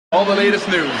All the latest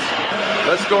news.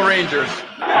 Let's go Rangers.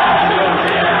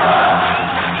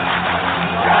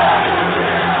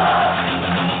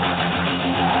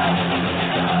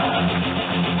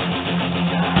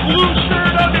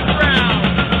 Blueshirt underground.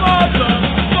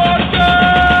 Motherfucker!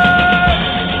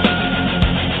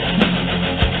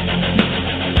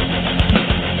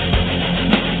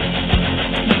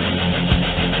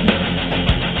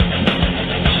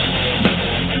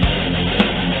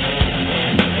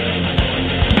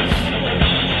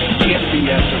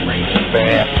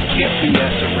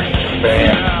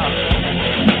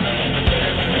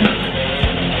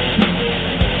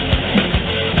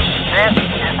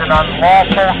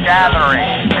 Unlawful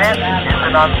gathering. This is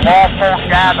an unlawful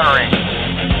gathering.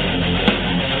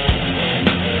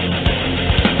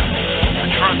 The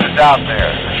truth is out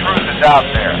there. The truth is out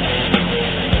there.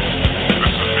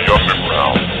 This is the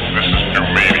underground. This is new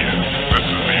media. This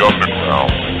is the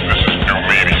underground. This is new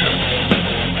media.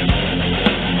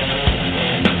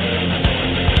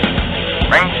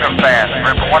 Ranger fans,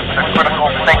 report to the critical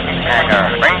thinking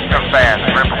hangar. Ranger fans,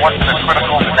 report to the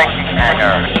critical thinking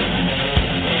hangar.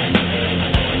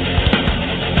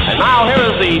 And now here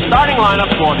is the starting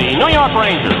lineup for the New York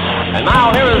Rangers. And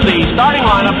now here is the starting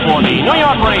lineup for the New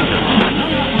York Rangers.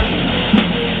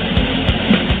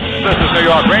 This is New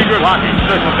York Rangers hockey.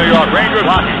 This is New York Rangers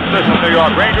hockey. This is New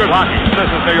York Rangers hockey.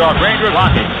 This is New York Rangers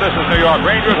hockey. This is New York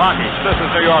Rangers hockey. This is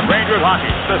New York Rangers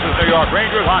hockey. This is New York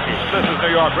Rangers hockey. This is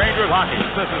New York Rangers hockey.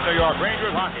 This is New York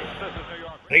Rangers hockey. This is New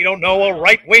York. They don't know a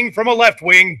right wing from a left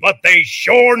wing, but they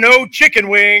sure know chicken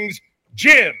wings.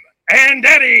 Jim and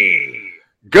Eddie.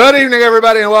 Good evening,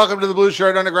 everybody, and welcome to the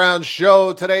Blueshirt Underground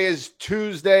Show. Today is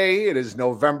Tuesday. It is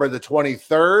November the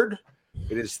 23rd.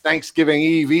 It is Thanksgiving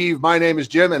Eve. My name is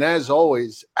Jim, and as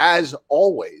always, I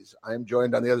am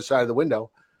joined on the other side of the window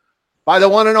by the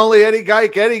one and only Eddie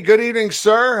Geik. Eddie, good evening,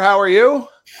 sir. How are you?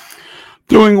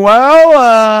 Doing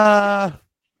well.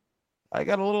 I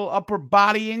got a little upper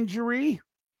body injury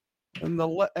in the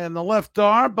left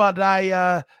arm, but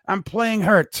I'm playing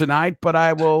hurt tonight, but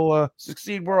I will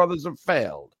succeed where others have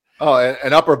failed. Oh,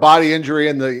 an upper body injury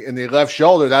in the left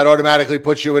shoulder, that automatically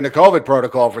puts you in the COVID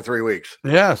protocol for 3 weeks.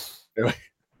 Yes.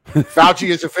 Fauci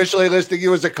is officially listing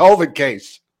you as a COVID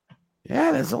case.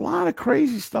 Yeah, there's a lot of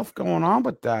crazy stuff going on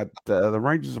with that. The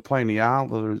Rangers are playing the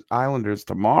Islanders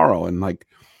tomorrow, and like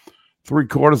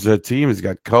 3/4 of the team has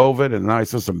got COVID, and I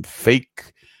saw some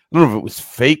fake. I don't know if it was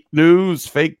fake news,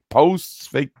 fake posts,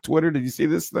 fake Twitter. Did you see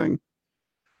this thing?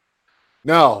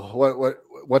 No.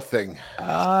 What thing?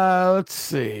 Let's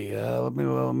see. Let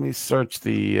me search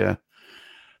the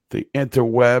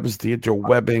interwebs, the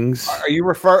interwebbings. Are you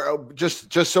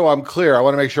just so I'm clear? I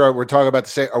want to make sure we're talking about the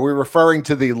same. Are we referring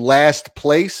to the last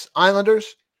place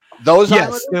Islanders? Those yes,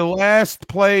 Islanders? The last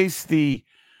place, the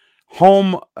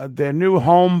home, their new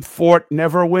home, Fort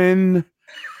Neverwin.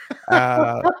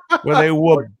 Where they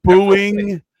were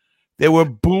booing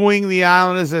the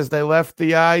Islanders as they left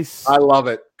the ice. I love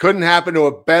it. Couldn't happen to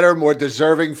a better, more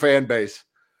deserving fan base.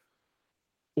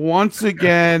 Once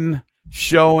again,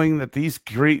 showing that these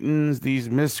cretins, these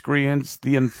miscreants,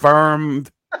 the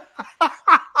infirmed,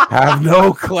 have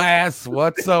no class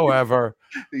whatsoever.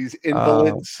 These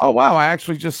invalids. Oh wow! I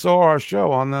actually just saw our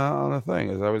show on the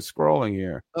thing as I was scrolling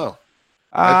here. Oh.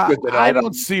 I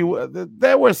don't see.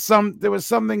 There was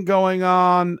something going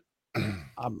on.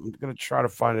 I'm gonna try to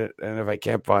find it, and if I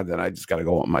can't find it, I just got to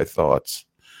go on my thoughts,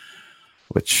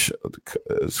 which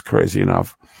is crazy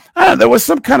enough. There was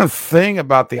some kind of thing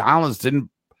about the Islanders didn't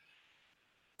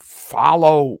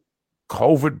follow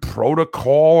COVID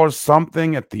protocol or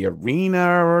something at the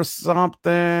arena or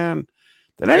something.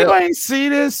 Did anybody see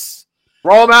this?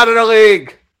 Roll them out of the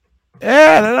league.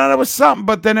 Yeah, there was something,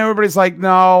 but then everybody's like,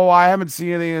 "No, I haven't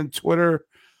seen anything on Twitter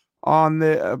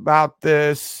about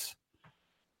this."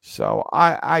 So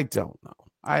I don't know.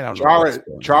 I don't know.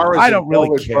 Chara's I don't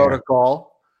really care.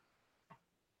 Protocol.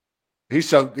 He's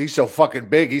so fucking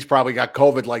big. He's probably got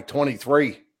COVID like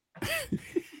 23.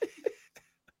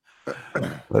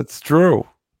 That's true.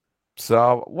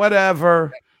 So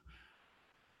whatever.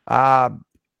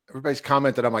 Everybody's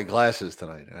commented on my glasses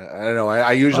tonight. I don't know.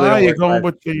 I usually don't you're wear going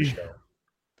with the.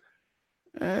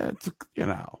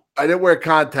 I didn't wear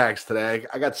contacts today.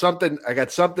 I got something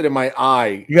in my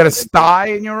eye. You got a sty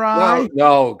in your eye?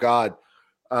 No, God.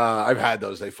 I've had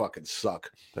those. They fucking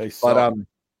suck. They suck. But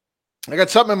I got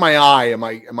something in my eye, and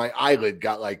my eyelid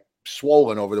got like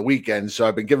swollen over the weekend. So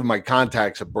I've been giving my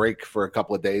contacts a break for a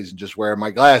couple of days and just wearing my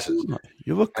glasses.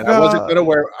 You look. And I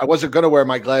wasn't gonna wear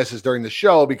my glasses during the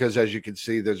show because, as you can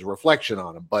see, there's a reflection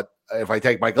on them. But if I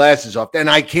take my glasses off, then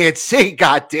I can't see.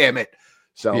 God damn it!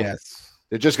 So yes.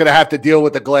 They're just going to have to deal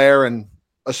with the glare and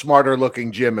a smarter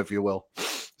looking Jim, if you will.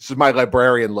 This is my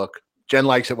librarian look. Jen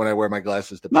likes it when I wear my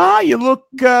glasses. Nah, you look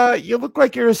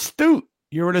like you're astute.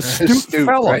 You're an astute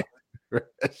fella. Right?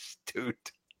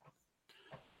 Astute.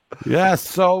 Yeah,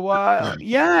 so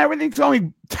everything's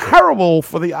going terrible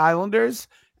for the Islanders,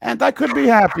 and I could be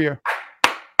happier.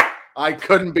 I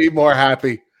couldn't be more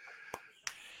happy.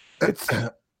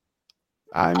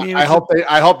 I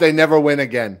hope they never win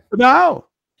again. No.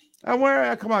 Come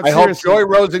on. I hope Joy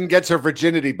Rosen gets her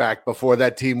virginity back before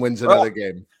that team wins another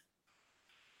game.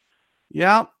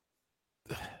 Yeah.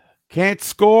 Can't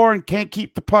score and can't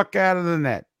keep the puck out of the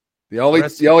net. The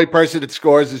only person that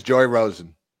scores is Joy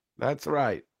Rosen. That's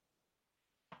right.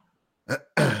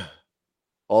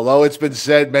 Although it's been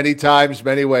said many times,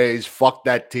 many ways, fuck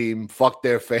that team, fuck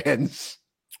their fans,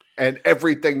 and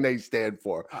everything they stand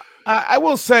for. I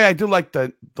will say I do like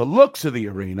the looks of the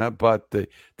arena, but the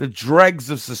dregs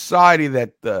of society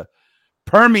that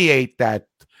permeate that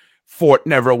Fort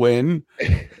Never Win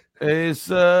is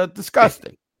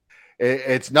disgusting.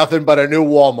 It's nothing but a new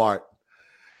Walmart.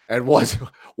 And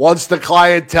once the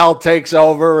clientele takes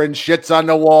over and shits on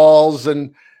the walls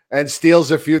and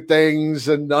steals a few things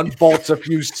and unbolts a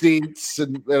few seats,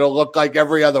 and it'll look like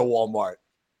every other Walmart.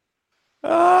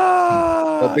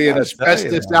 There'll be an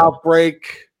asbestos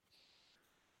outbreak.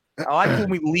 I like when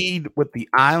we lead with the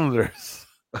Islanders.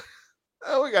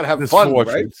 Oh, we got to have fun,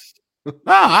 right? No,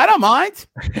 I don't mind.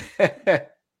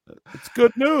 It's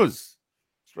good news,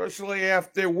 especially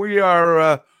after we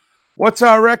are what's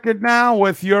our record now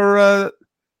with your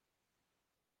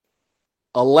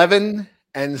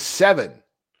 11-7.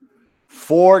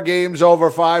 4 games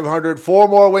over 500, 4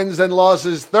 more wins than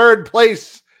losses, 3rd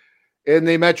place in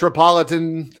the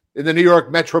New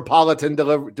York Metropolitan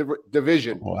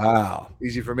Division. Wow.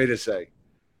 Easy for me to say.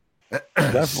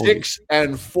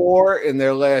 6-4 in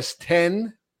their last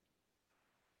 10.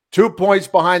 2 points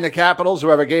behind the Capitals, who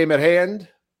have a game at hand.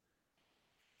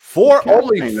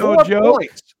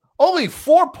 Only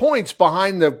 4 points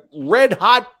behind the red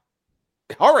hot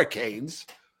Hurricanes.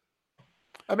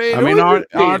 I mean,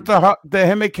 aren't the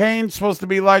Hurricanes supposed to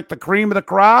be like the cream of the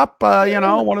crop?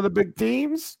 One of the big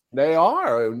teams. They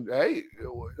are. Hey,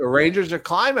 the Rangers are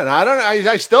climbing. I don't know.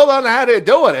 I still don't know how they're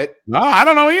doing it. No, I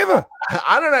don't know either.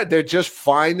 I don't know. They're just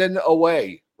finding a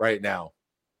way right now.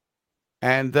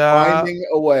 And finding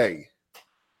a way.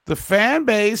 The fan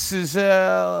base is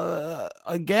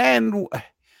again.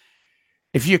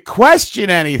 If you question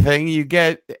anything, you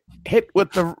get hit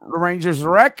with the Rangers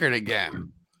record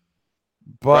again.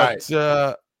 But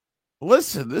right.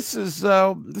 Listen, this is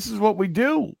what we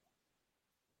do.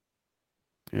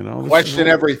 Question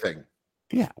everything.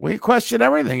 Yeah, we question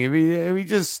everything. If we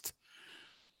just,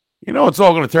 it's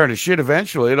all going to turn to shit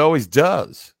eventually. It always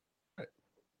does. Right.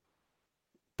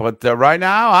 But right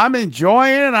now, I'm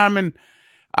enjoying it.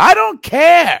 I don't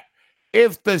care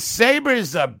if the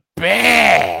Sabres are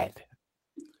bad.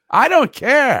 I don't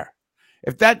care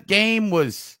if that game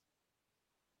was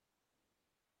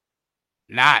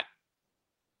not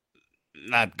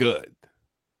good.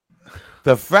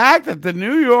 The fact that the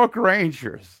New York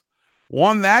Rangers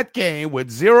won that game with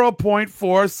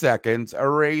 0.4 seconds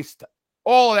erased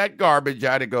all that garbage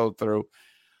I had to go through.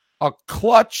 A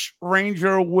clutch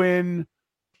Ranger win,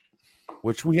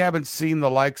 which we haven't seen the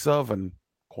likes of in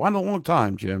quite a long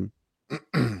time, Jim.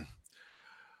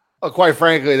 Well, quite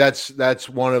frankly, that's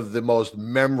one of the most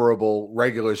memorable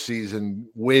regular season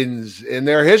wins in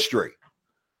their history.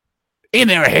 In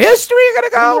their history, you're gonna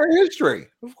go? In their history,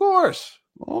 of course.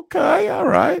 Okay, all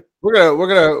right. We're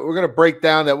gonna break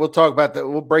down that. We'll talk about that.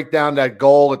 We'll break down that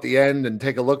goal at the end and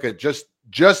take a look at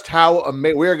just how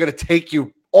amazing. We are going to take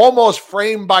you almost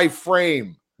frame by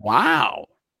frame. Wow.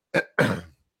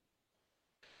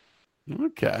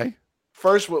 Okay.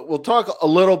 First, we'll talk a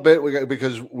little bit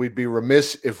because we'd be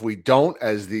remiss if we don't,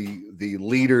 as the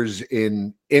leaders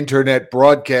in internet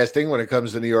broadcasting when it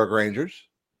comes to New York Rangers.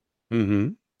 Mm-hmm.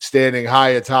 Standing high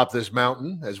atop this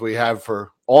mountain, as we have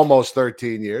for almost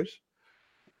 13 years.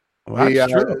 Well,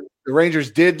 the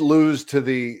Rangers did lose to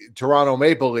the Toronto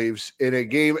Maple Leafs in a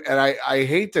game, and I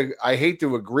hate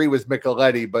to agree with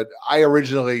Micheletti, but I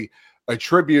originally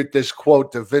attribute this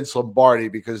quote to Vince Lombardi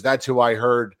because that's who I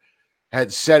heard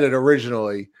had said it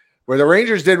originally, where the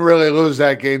Rangers didn't really lose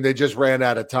that game. They just ran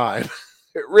out of time.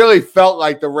 It really felt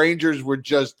like the Rangers were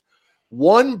just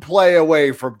one play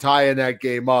away from tying that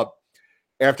game up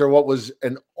after what was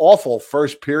an awful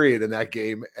first period in that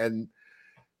game. And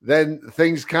then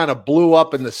things kind of blew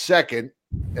up in the second,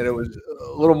 and it was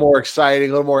a little more exciting,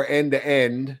 a little more end to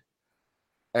end.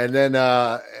 And then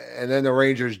the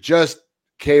Rangers just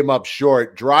came up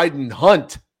short. Dryden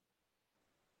Hunt,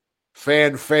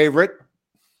 fan favorite,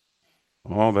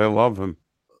 Oh, they love him.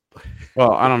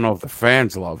 Well, I don't know if the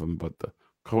fans love him, but the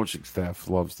coaching staff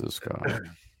loves this guy.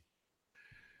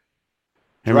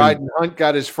 Dryden Hunt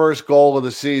got his first goal of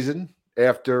the season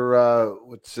after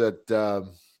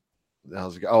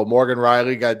Morgan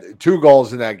Riley got 2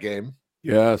 goals in that game.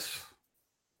 Yes.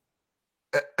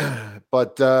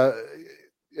 But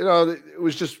it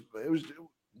was just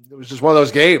one of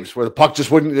those games where the puck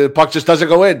just doesn't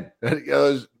go in.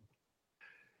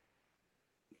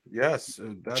 Yes.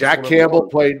 Jack Campbell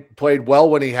played well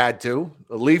when he had to.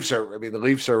 The Leafs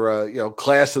are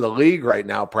class of the league right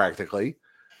now practically.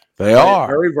 They are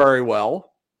very, very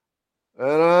well.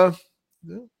 And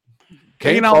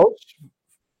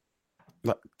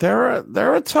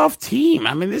they're a tough team.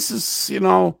 I mean, this is,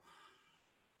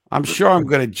 I'm sure I'm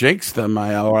going to jinx them,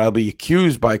 or I'll be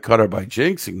accused by Cutter by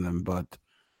jinxing them. But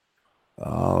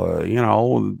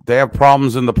they have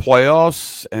problems in the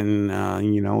playoffs, and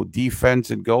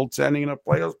defense and goaltending in the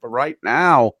playoffs. But right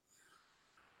now,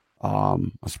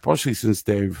 especially since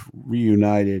they've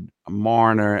reunited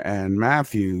Marner and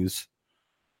Matthews,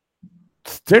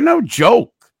 they're no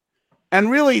joke. And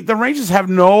really, the Rangers have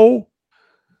no.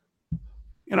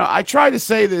 I tried to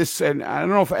say this, and I don't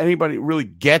know if anybody really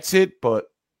gets it, but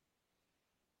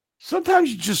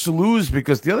sometimes you just lose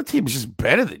because the other team is just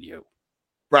better than you.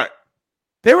 Right.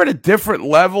 They're at a different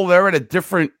level. They're at a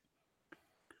different.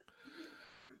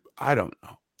 I don't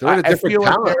know. They're at a different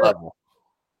talent level.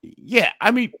 Yeah,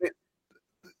 I mean,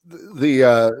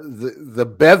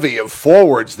 the bevy of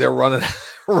forwards they're running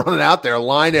out there,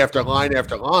 line after line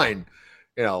after line.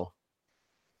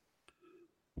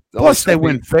 Plus, they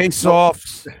win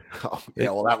face-offs. Oh, yeah,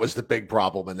 well, that was the big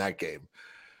problem in that game.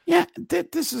 Yeah,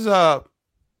 this is I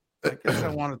guess I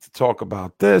wanted to talk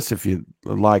about this, if you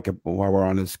like it, while we're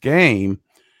on this game.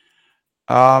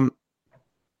 I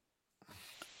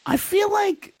feel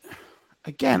like,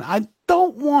 again, I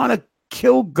don't want to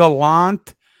kill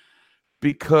Gallant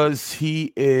because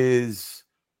he is,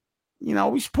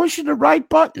 he's pushing the right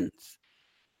buttons,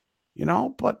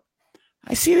 but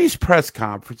I see these press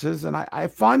conferences and I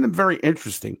find them very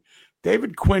interesting.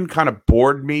 David Quinn kind of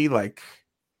bored me. Like,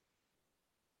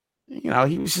 he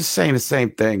was just saying the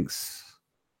same things.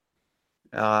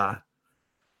 But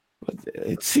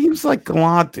it seems like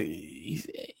Gallant,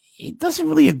 he doesn't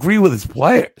really agree with his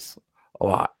players a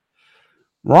lot.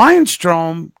 Ryan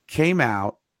Strome came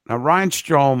out. Now, Ryan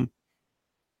Strome,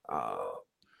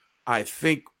 I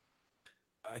think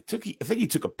he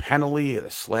took a penalty or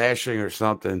a slashing or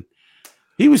something.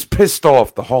 He was pissed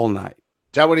off the whole night.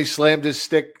 Is that when he slammed his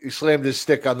stick? He slammed his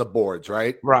stick on the boards,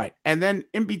 right? Right. And then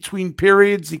in between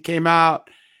periods, he came out.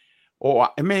 Or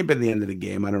it may have been the end of the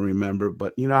game. I don't remember.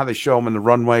 But you know how they show him in the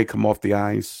runway come off the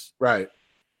ice? Right.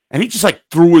 And he just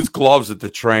threw his gloves at the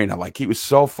trainer. Like, he was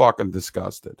so fucking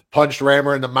disgusted. Punched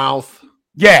Rammer in the mouth.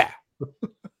 Yeah.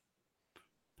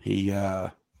 He,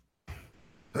 I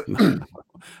don't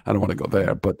want to go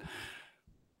there, but,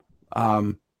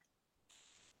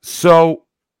 so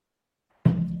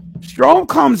Strome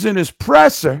comes in his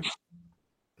presser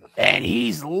and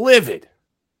he's livid.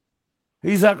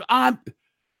 He's like,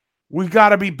 we got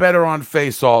to be better on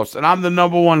face-offs, and I'm the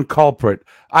number one culprit.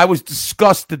 I was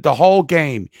disgusted the whole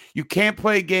game. You can't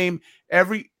play a game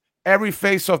every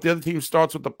face-off. The other team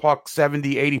starts with the puck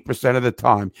 70, 80% of the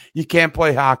time. You can't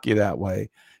play hockey that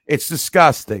way. It's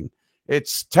disgusting.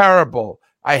 It's terrible.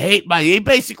 I hate he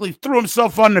basically threw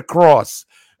himself on the cross.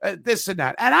 This and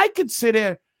that. And I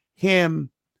consider him,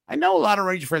 I know a lot of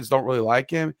Ranger fans don't really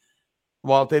like him.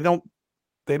 Well, they don't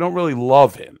really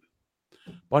love him.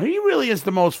 But he really is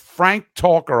the most frank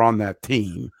talker on that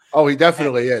team. Oh, he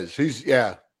definitely is.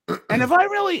 And if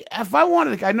I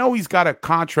wanted, I know he's got a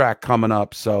contract coming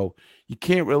up, so you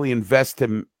can't really invest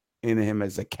in him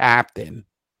as a captain.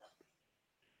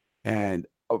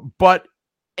 But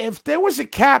if there was a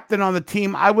captain on the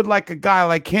team, I would like a guy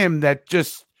like him that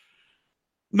just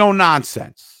no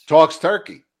nonsense. Talks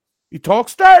turkey. He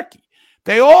talks turkey.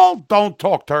 They all don't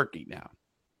talk turkey now.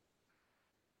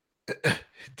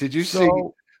 Did you see?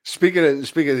 Speaking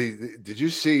of did you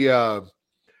see? The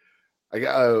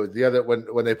other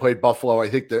when they played Buffalo, I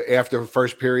think after the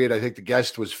first period, I think the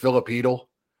guest was Philip Hedl.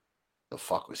 The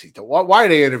fuck was he? Why are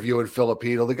they interviewing Philip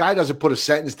Hedl? The guy doesn't put a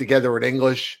sentence together in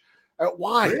English.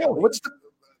 Why? Really?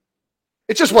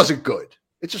 It just wasn't good.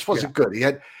 It just wasn't good.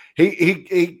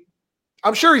 He.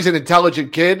 I'm sure he's an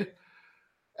intelligent kid,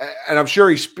 and I'm sure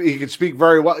he could speak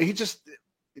very well. It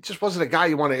just wasn't a guy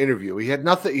you want to interview. He had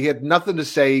nothing. He had nothing to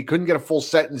say. He couldn't get a full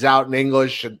sentence out in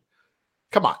English. And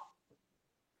come on,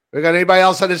 we got anybody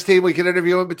else on this team we can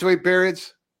interview in between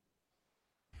periods?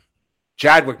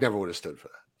 Chadwick never would have stood for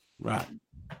that. Right.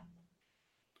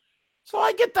 So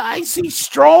I see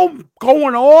Strome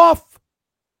going off,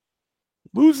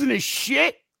 losing his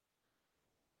shit,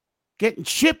 getting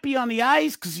chippy on the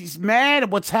ice because he's mad at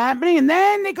what's happening. And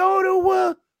then they go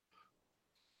to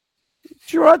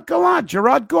Gerard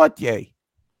Gauthier.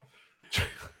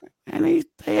 And they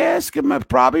ask him if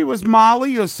probably was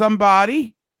Molly or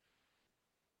somebody.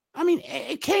 I mean,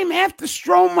 it came after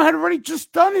Strome had already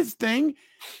just done his thing.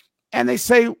 And they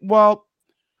say, well,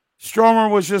 Stromer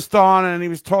was just on and he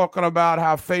was talking about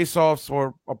how face-offs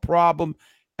were a problem.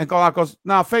 And Gallant goes,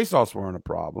 no, face-offs weren't a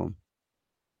problem.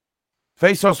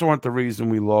 Face-offs weren't the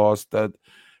reason we lost.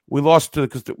 We lost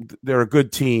because they're a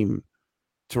good team,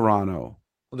 Toronto.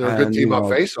 Well, they're a good team on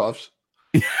face-offs.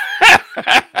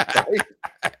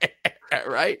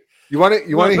 Right? You want to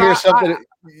hear something?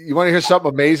 You want to hear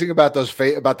something amazing about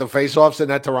about the face-offs in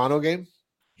that Toronto game?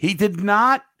 He did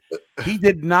not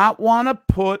want to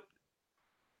put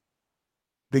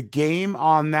the game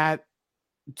on that,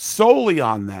 solely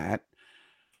on that,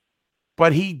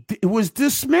 but he was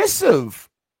dismissive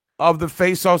of the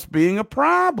face-offs being a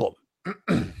problem.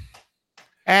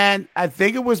 And I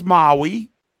think it was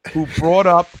Maui who brought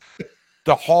up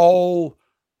the whole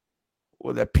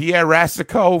the Pierre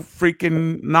Rasico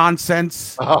freaking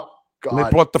nonsense. Oh, God. They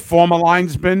brought the former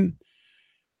linesman.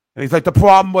 And he's like, the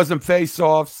problem wasn't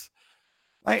face-offs.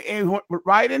 Like, he went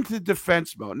right into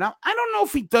defense mode. Now, I don't know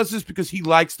if he does this because he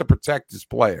likes to protect his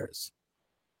players.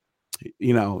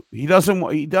 You know, he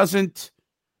doesn't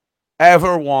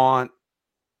ever want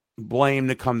blame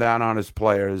to come down on his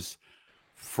players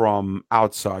from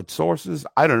outside sources.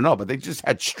 I don't know, but they just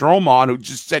had Strome on who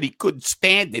just said he couldn't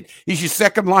stand it. He's your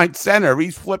second line center.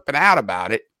 He's flipping out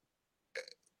about it.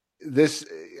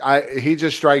 He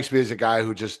just strikes me as a guy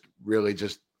who just really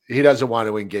he doesn't want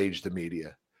to engage the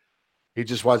media. He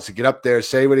just wants to get up there,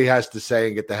 say what he has to say,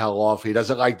 and get the hell off. He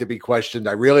doesn't like to be questioned.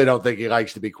 I really don't think he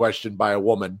likes to be questioned by a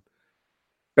woman.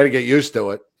 Better get used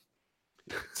to it.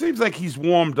 Seems like he's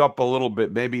warmed up a little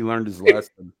bit. Maybe he learned his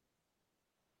lesson.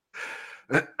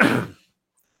 If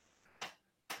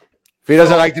he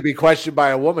doesn't like to be questioned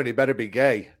by a woman, he better be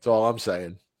gay. That's all I'm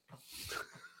saying.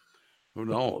 Who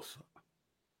knows?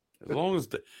 As long as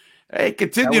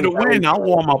continue to win, I'll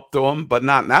warm up to him, but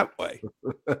not in that way.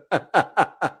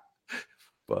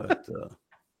 But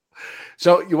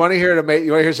so you want to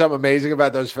hear something amazing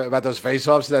about those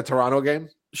face-offs in that Toronto game?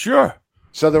 Sure.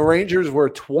 So the Rangers were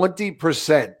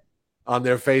 20% on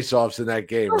their face-offs in that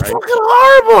game, right? Fucking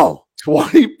horrible.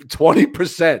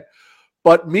 20%.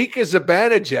 But Mika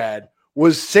Zibanejad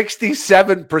was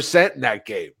 67% in that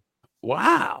game.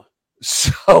 Wow.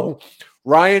 So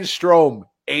Ryan Strome,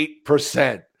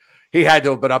 8%. He had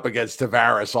to have been up against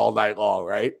Tavares all night long,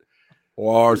 right?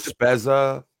 Or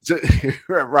Spezza.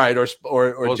 Right, or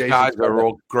those Jason guys Spezza, are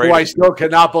all great. who I still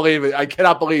cannot believe it. I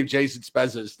cannot believe Jason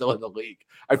Spezza is still in the league.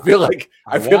 I feel like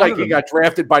he got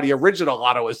drafted by the original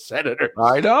Ottawa Senators.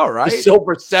 I know, right? The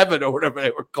Silver Seven or whatever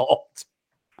they were called.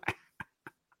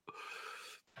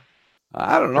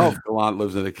 I don't know if Gallant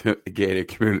lives in a gated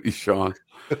community, Sean.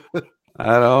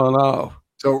 I don't know.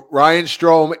 So Ryan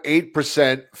Strome,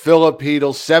 8%, Philip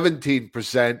Hedl,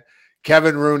 17%,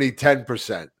 Kevin Rooney,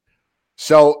 10%.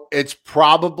 So it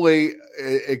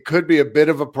could be a bit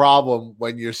of a problem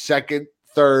when your second,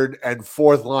 third, and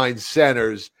fourth line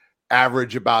centers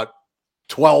average about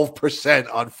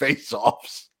 12% on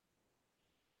faceoffs.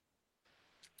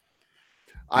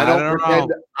 I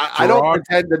don't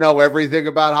pretend to know everything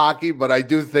about hockey, but I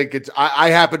do think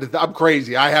I'm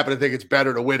crazy. I happen to think it's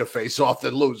better to win a faceoff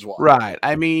than lose one. Right.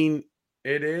 I mean,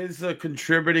 it is a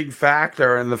contributing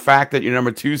factor, and the fact that your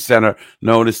number 2 center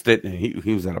noticed it, and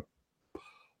he was at a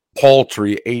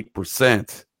paltry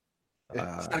 8%.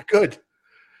 It's not good.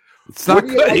 It's not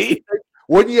good.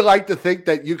 Wouldn't you like to think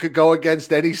that you could go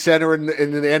against any center in the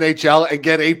NHL and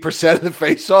get 8% of the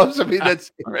faceoffs? I mean,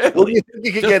 that's really. You think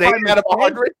you could get 8 out of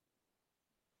 100?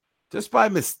 Just by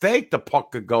mistake, the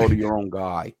puck could go to your own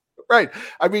guy. Right.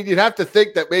 I mean, you'd have to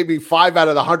think that maybe 5 out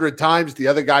of the 100 times the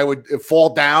other guy would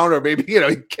fall down, or maybe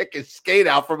he'd kick his skate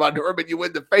out from under him and you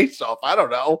win the faceoff. I don't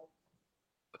know.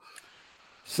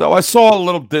 So I saw a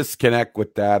little disconnect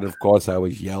with that. Of course, I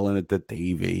was yelling at the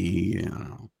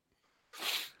TV,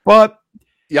 But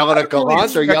yelling at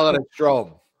Gallant or yelling at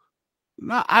Strome?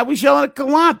 No, I was yelling at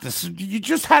Gallant. You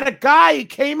just had a guy who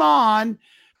came on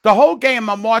the whole game.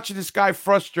 I'm watching this guy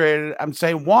frustrated. I'm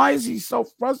saying, why is he so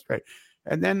frustrated?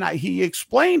 And then he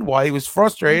explained why he was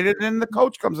frustrated. And then the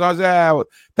coach comes on and says,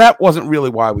 that wasn't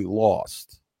really why we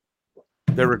lost.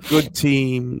 They're a good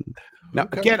team. Now,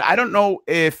 again, I don't know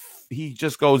if he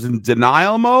just goes in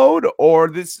denial mode or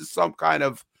this is some kind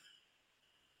of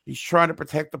he's trying to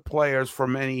protect the players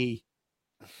from any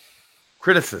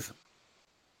criticism.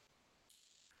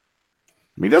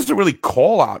 he doesn't really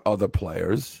call out other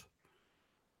players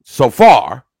so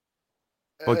far.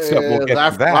 Except we'll get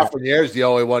to that. Lafreniere's the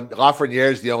only one.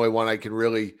 Lafreniere's the only one I can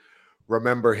really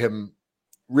remember him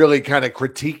really kind of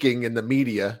critiquing in the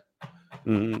media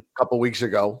a couple weeks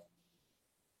ago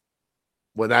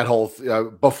when that whole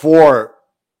before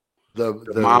the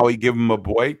Maui give him a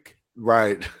break,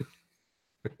 right,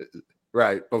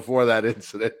 right before that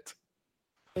incident.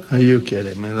 Are you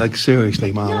kidding, man? Like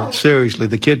seriously, Mama? No. Seriously,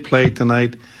 the kid played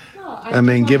tonight. No, I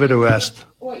mean, give it a rest.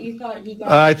 What you thought he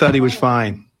got? I thought he was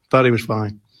fine. Thought he was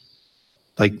fine.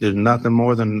 Like, there's nothing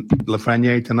more than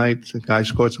Lafreniere tonight. The guy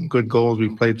scored some good goals. We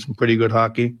played some pretty good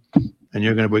hockey. And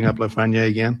you're going to bring up Lafreniere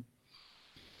again?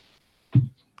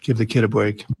 Give the kid a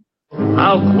break.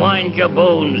 I'll grind your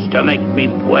bones to make me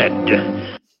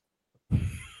wed.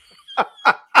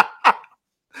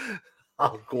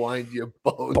 I'll grind your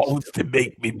bones to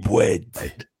make me wed.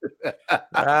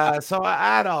 So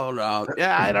I don't know.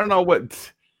 Yeah, I don't know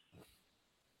what...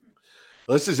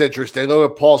 This is interesting.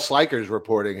 Look what Paul Sliker's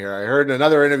reporting here. I heard in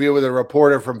another interview with a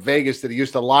reporter from Vegas that he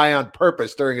used to lie on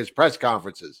purpose during his press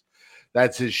conferences.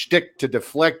 That's his shtick to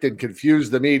deflect and confuse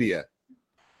the media.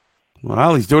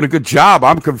 Well, he's doing a good job.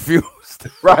 I'm confused.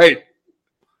 Right.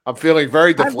 I'm feeling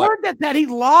very deflected. I've heard that he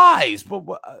lies, but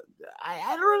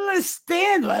I don't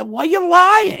understand. Why are you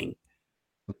lying?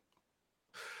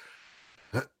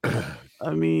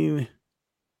 I mean...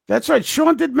 That's right.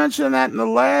 Sean did mention that in the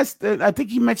last. I think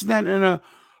he mentioned that in a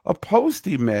post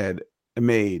he made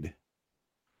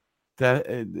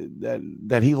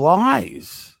that he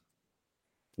lies.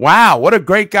 Wow, what a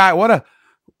great guy! What a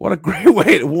great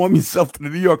way to warm yourself to the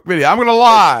New York media. I'm going to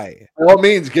lie. By all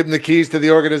means, give him the keys to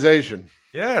the organization.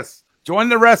 Yes, join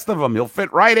the rest of them. He'll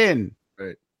fit right in.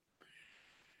 Right.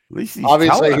 At least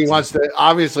obviously he wants to.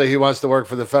 Obviously, he wants to work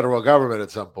for the federal government at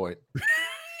some point.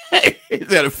 He's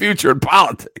got a future in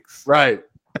politics. Right.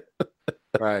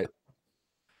 Right.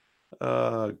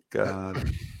 Oh, God.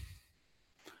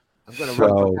 I'm going to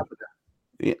run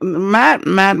for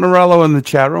Matt Morello in the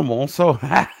chat room also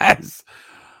has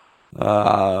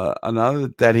another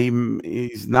that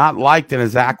he's not liked in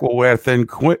his Aquaware thin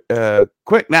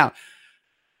quick. Now,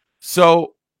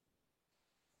 so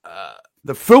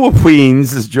the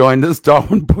Philippines has joined us.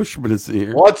 Darwin Bushman is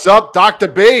here. What's up, Dr.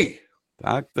 B?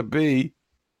 Dr. B.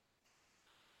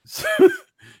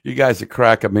 You guys are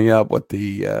cracking me up with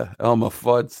the Elmer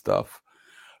Fudd stuff.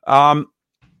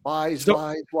 Wise,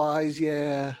 yeah. wise,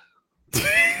 yeah.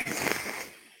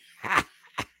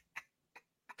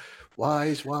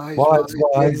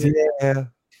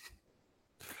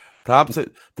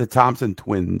 The Thompson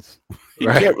twins. You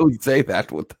can't really say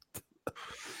that with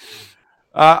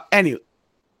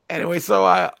anyway, so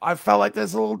I felt like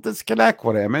there's a little disconnect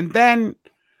with him. And then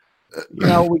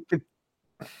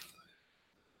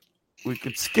we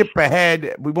could skip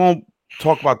ahead. We won't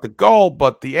talk about the goal,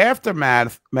 but the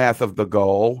aftermath of the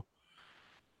goal,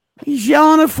 he's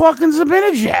yelling at fucking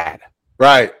Zibanejad.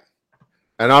 Right.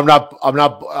 And I'm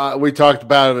not, we talked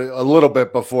about it a little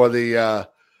bit before the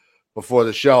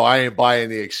show. I ain't buying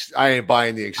the excuse.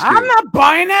 I'm not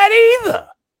buying that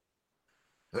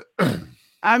either.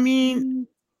 I mean,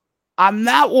 I'm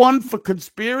not one for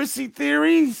conspiracy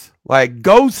theories like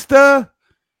Ghoster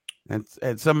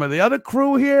and some of the other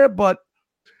crew here, but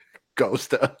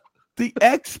Ghoster. The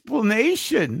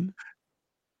explanation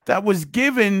that was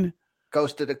given,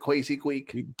 Ghoster the Quasi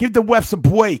Queek. Give the refs a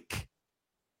break.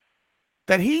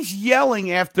 That he's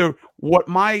yelling after what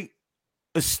my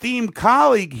esteemed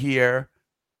colleague here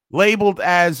labeled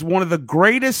as one of the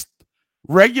greatest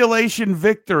regulation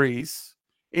victories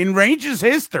in Rangers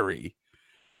history.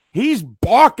 He's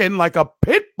barking like a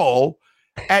pit bull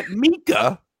at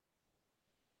Mika.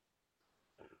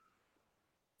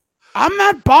 I'm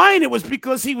not buying it was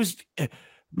because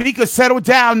Mika settled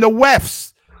down the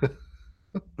refs.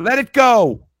 Let it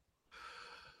go.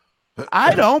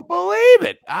 I don't believe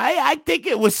it. I think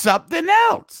it was something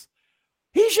else.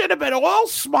 He should have been all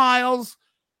smiles,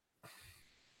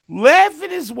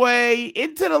 laughing his way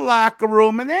into the locker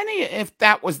room, and then if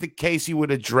that was the case, he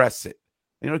would address it.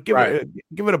 Give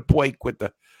it a break with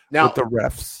the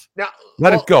refs. Now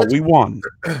let it go. We won.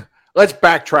 Let's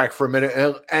backtrack for a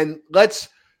minute and let's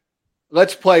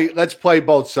play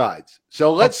both sides.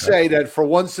 So let's say that for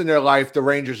once in their life, the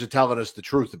Rangers are telling us the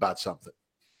truth about something,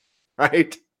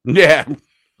 right? Yeah.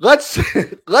 Let's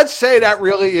say that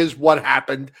really is what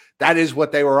happened. That is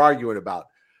what they were arguing about.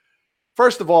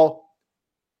 First of all,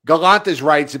 Gallant is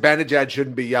right. Zibanejad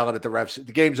shouldn't be yelling at the refs.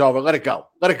 The game's over. Let it go.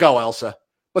 Let it go, Elsa.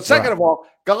 But second of all,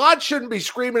 Gallant shouldn't be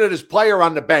screaming at his player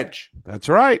on the bench. That's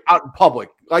right. Out in public.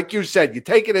 Like you said, you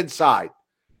take it inside.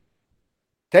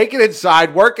 Take it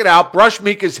inside, work it out, brush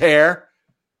Mika's hair,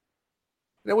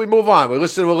 Then we move on. We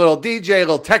listen to a little DJ, a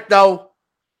little techno,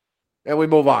 and we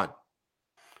move on.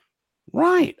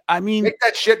 Right. I mean, make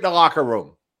that shit in the locker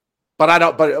room. But I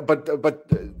don't.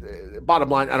 But bottom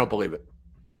line, I don't believe it.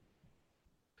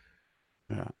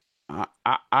 Yeah,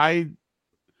 I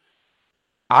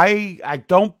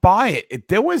don't buy it.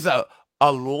 There was a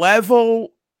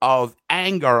level of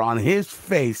anger on his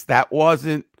face that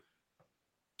wasn't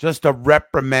just a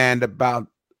reprimand about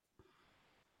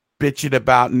bitching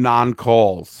about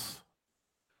non-calls,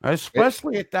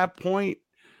 especially at that point.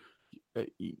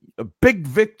 A big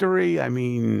victory. I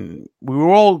mean, we were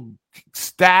all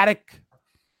ecstatic.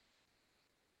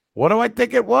 What do I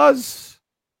think it was?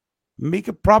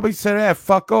 Mika probably said,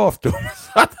 fuck off to him.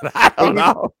 I don't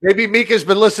know. Maybe Mika's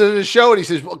been listening to the show and he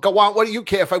says, well, go on. What do you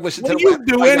care if I listen to the What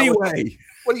do you do anyway?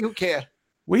 What do you care?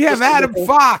 We have Adam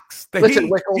Fox.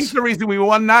 He's the reason we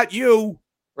won, not you.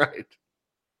 Right.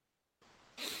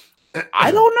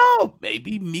 I don't know.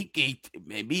 Maybe Mika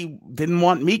didn't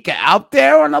want Mika out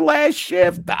there on the last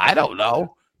shift. I don't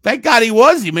know. Thank God he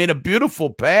was. He made a beautiful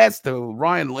pass to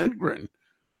Ryan Lindgren,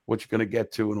 which you're going to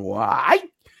get to in a while.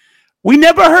 We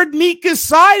never heard Mika's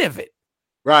side of it.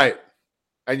 Right.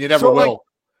 And you never will.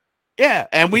 Yeah,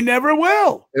 and we never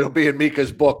will. It'll be in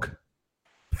Mika's book.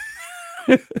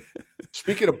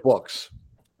 Speaking of books.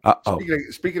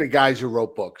 Speaking of guys who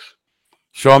wrote books.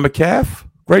 Sean McCaff?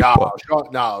 Great book.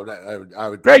 I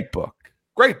would. Great book.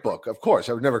 Great book, of course.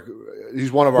 I would never.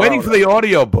 He's one of our. Waiting for the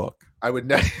audio book. I would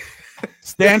never.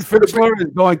 Stan Fitzgerald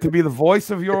is going to be the voice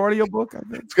of your audio book, I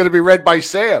think. It's going to be read by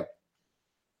Sam.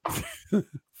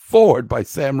 Forward by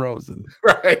Sam Rosen.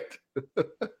 Right.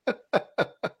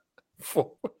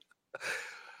 So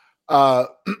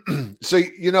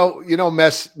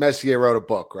Messier wrote a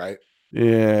book, right?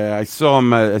 Yeah, I saw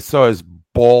him. I saw his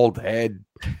bald head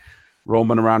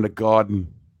roaming around the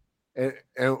garden. And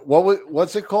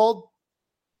what's it called?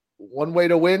 One Way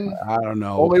to Win? I don't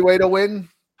know. Only Way to Win?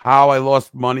 How I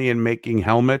Lost Money in Making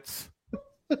Helmets.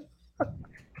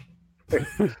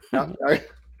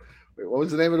 What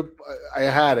was the name of the? I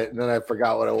had it and then I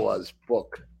forgot what it was.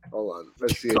 Book. Hold on.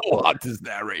 Let's see. His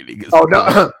narrating.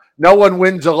 No, No One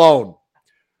Wins Alone,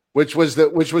 which was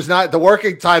not the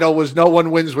working title was No One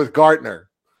Wins with Gartner.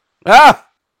 Ah.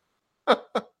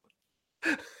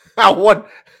 How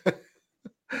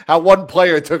one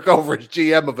player took over as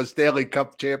GM of a Stanley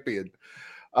Cup champion.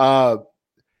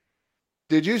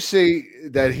 Did you see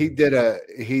that he did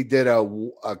a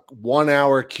 1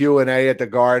 hour Q&A at the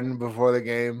Garden before the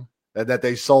game, and that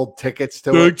they sold tickets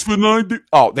to? Thanks for 90.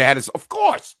 Oh, they had it. Of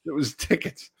course, it was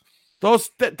tickets.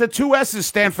 The two S's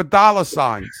stand for dollar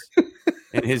signs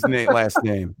in his last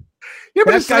name. Yeah,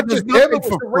 but it's not just him.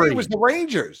 It was the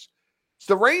Rangers. It's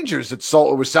the Rangers that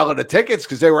was selling the tickets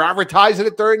because they were advertising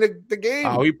it during the game.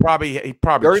 Oh, he probably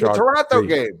during the Toronto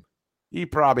game. He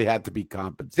probably had to be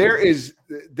compensated.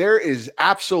 There is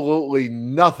absolutely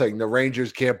nothing the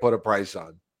Rangers can't put a price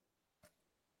on.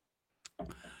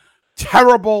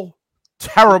 Terrible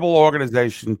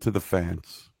organization to the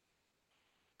fans.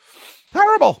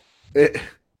 Terrible.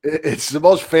 It's the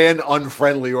most fan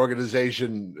unfriendly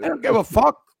organization. They don't give a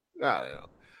fuck. No,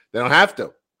 they don't have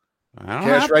to.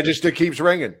 Cash register keeps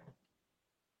ringing.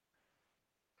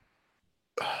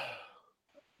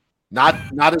 Not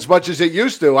as much as it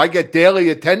used to. I get daily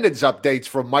attendance updates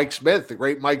from Mike Smith, the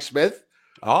great Mike Smith.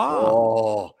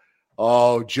 Oh,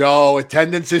 Joe,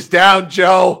 attendance is down,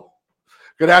 Joe.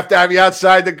 Gonna have to have you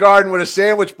outside the Garden with a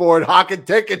sandwich board, hawking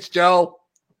tickets, Joe.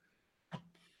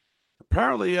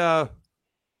 Apparently,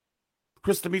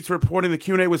 Chris Demeets reporting the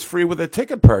Q&A was free with a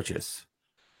ticket purchase.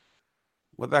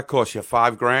 What'd that cost you?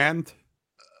 $5,000?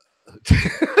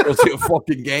 Go see a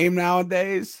fucking game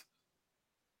nowadays?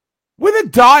 We're the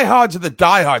diehards of the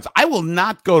diehards. I will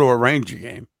not go to a Ranger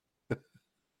game.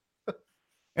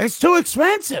 It's too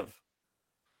expensive.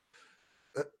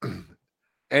 So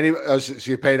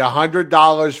you paid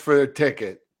 $100 for a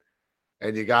ticket,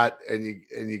 and you got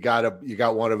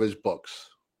one of his books.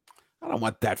 I don't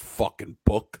want that fucking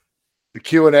book. The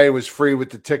Q&A was free with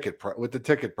the ticket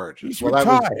purchase. Was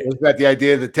that the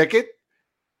idea of the ticket?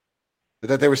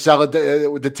 That they were selling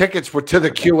the tickets were to the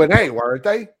Q&A, weren't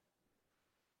they?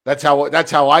 That's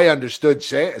how I understood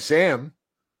Sam.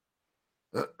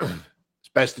 As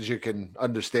best as you can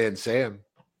understand Sam.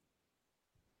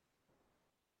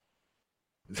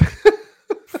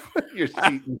 Your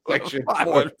seat in section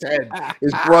 410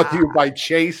 is brought to you by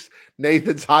Chase,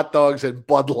 Nathan's Hot Dogs, and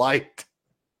Bud Light.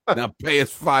 Now pay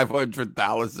us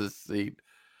 $500 a seat.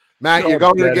 Matt, you're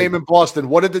going to the game in Boston.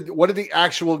 What did the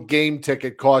actual game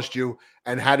ticket cost you,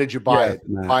 and how did you buy it?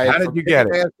 How did you get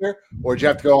it? Or did you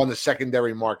have to go on the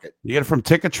secondary market? You get it from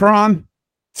Ticketron?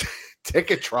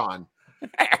 Ticketron.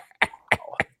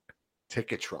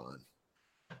 Ticketron.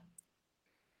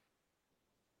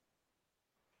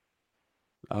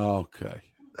 Okay.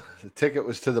 The ticket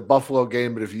was to the Buffalo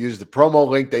game, but if you used the promo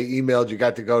link they emailed, you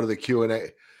got to go to the Q&A.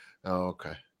 Oh,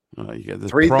 okay. You get the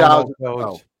 3,000. promo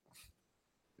code.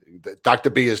 Dr.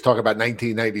 B is talking about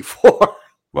 1994.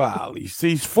 Wow,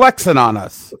 he's flexing on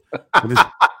us.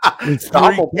 It's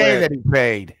 $3K that he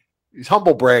paid. He's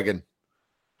humble bragging.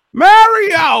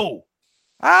 Mario,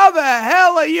 how the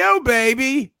hell are you,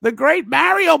 baby? The great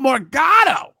Mario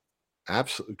Morgado.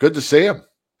 Absolutely. Good to see him.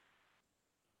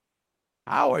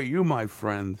 How are you, my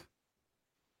friend?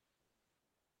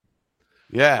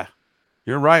 Yeah,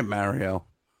 you're right, Mario.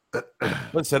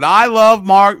 Listen, I love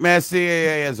Mark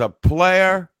Messier as a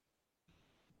player.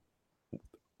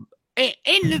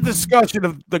 In the discussion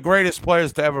of the greatest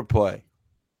players to ever play.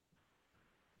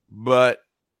 But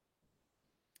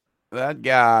that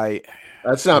guy.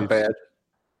 That's not bad.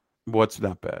 What's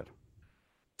not bad?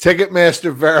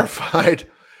 Ticketmaster verified.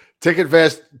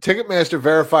 Ticketmaster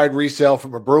verified resale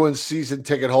from a Bruins season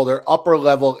ticket holder, upper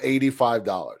level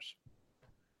 $85.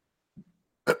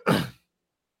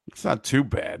 It's not too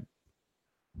bad.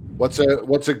 What's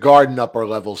a Garden upper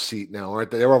level seat now? Aren't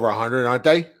they? They're over 100, aren't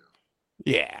they?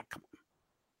 Yeah. Come on.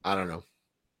 I don't know.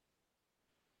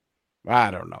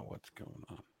 I don't know what's going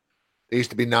on. It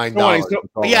used to be $9.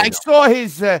 I saw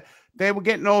his. They were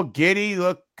getting all giddy.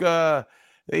 Look, they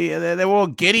were all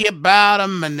giddy about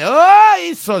him, and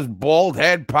he saw his bald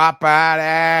head pop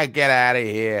out. Get out of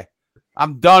here!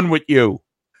 I'm done with you.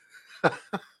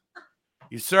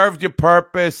 You served your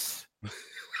purpose.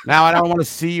 Now I don't want to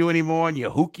see you anymore. And your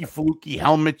hooky fluky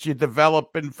helmets you're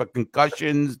developing for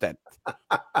concussions that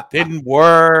didn't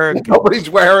work. Nobody's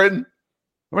wearing.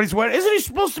 Isn't he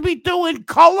supposed to be doing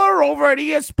color over at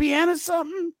ESPN or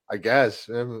something? I guess.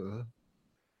 I don't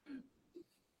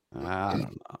know.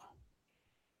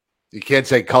 You can't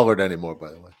say colored anymore,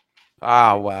 by the way.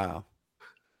 Oh, wow.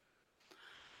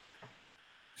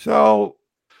 So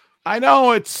I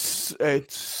know it's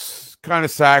kind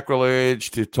of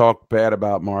sacrilege to talk bad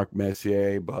about Mark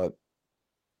Messier, but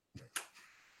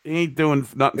he ain't doing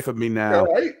nothing for me now.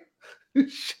 Right?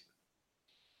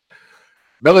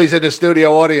 Millie's in the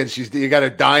studio audience. You got her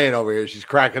dying over here. She's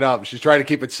cracking up. She's trying to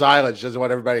keep it silent. She doesn't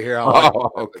want everybody to hear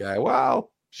how. Okay.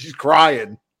 Well, she's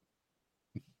crying.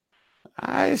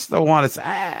 I just don't want to.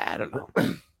 I don't know.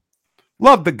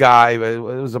 Love the guy. It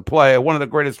was a player, one of the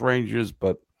greatest Rangers,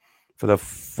 but for the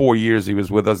 4 years he was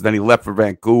with us, then he left for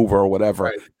Vancouver or whatever.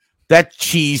 Right. That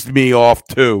cheesed me off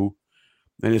too.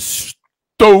 And his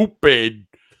stupid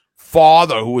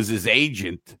father, who was his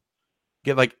agent,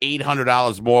 get like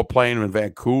 $800 more playing in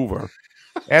Vancouver.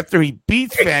 After he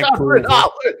beats Vancouver,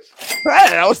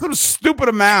 that was some stupid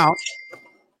amount.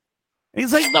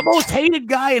 He's like the most hated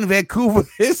guy in Vancouver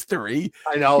history.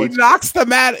 I know. He knocks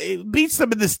them out, beats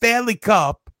them in the Stanley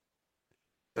Cup.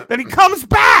 Then he comes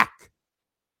back.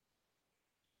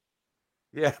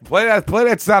 Yeah, play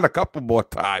that sound a couple more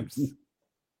times.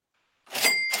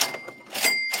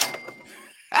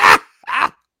 I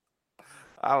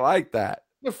like that.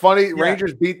 Funny, yeah.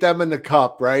 Rangers beat them in the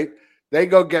Cup, right? They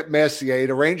go get Messier.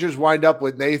 The Rangers wind up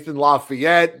with Nathan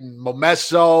Lafayette and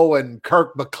Momesso and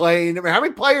Kirk McLean. I mean, how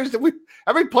many players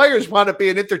wound up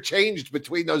being interchanged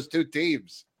between those two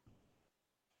teams?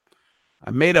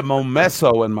 I made a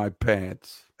Momesso in my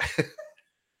pants.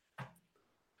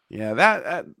 Yeah,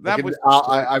 that was.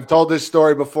 I've told this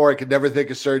story before. I could never think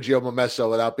of Sergio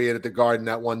Momesso without being at the Garden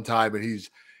that one time, and he's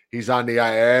on the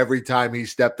ice. Every time he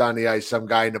stepped on the ice, some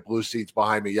guy in the blue seats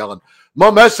behind me yelling,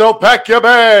 "Momesso, pack your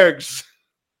bags!"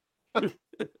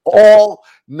 All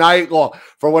night long.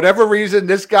 For whatever reason,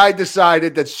 this guy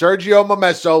decided that Sergio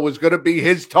Momesso was going to be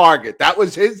his target. That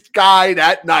was his guy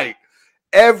that night.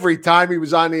 Every time he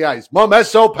was on the ice,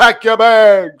 "Momesso, pack your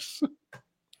bags."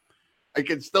 I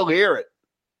can still hear it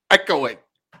echoing.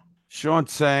 Sean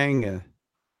saying,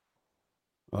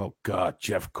 "Oh God,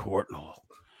 Jeff Courtnall."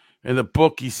 In the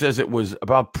book, he says it was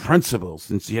about principles,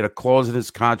 since he had a clause in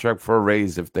his contract for a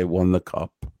raise if they won the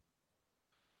Cup.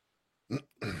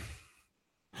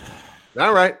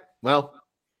 All right. Well,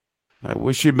 I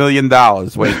wish you $1 million.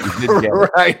 Wait, you did get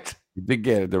it. Right. You did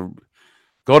get it.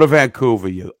 Go to Vancouver,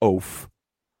 you oaf.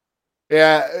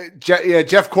 Yeah,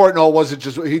 Jeff Courtnall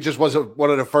wasn't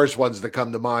one of the first ones to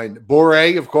come to mind.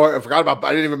 Bure, of course. I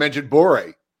didn't even mention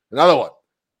Bure. Another one.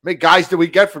 How many guys did we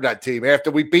get from that team after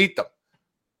we beat them?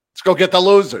 Let's go get the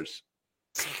losers.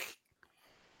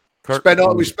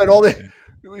 We spent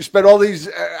all these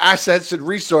assets and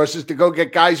resources to go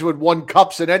get guys who had won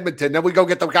cups in Edmonton. Then we go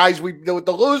get the guys with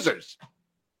the losers.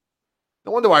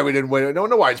 No wonder why we didn't win. No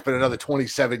wonder why it's been another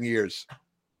 27 years.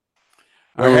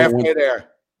 We're halfway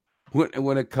there.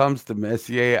 When it comes to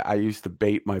Messier, I used to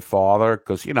bait my father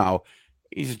because,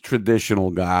 he's a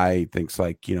traditional guy. He thinks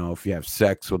like, if you have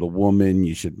sex with a woman,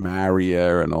 you should marry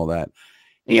her and all that.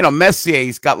 Messier,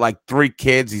 he's got like 3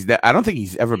 kids. I don't think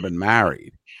he's ever been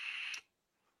married.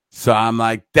 So I'm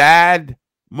like, Dad,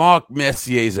 Mark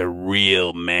Messier's a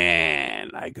real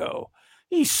man. I go,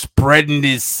 he's spreading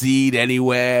his seed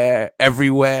everywhere.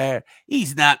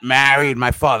 He's not married.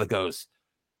 My father goes,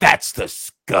 that's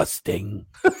disgusting.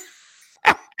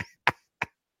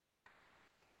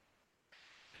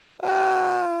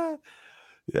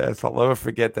 Yes, I'll never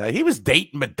forget that. He was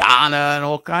dating Madonna and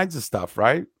all kinds of stuff,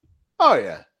 right? Oh,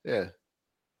 yeah.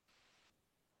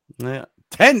 Yeah.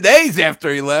 10 days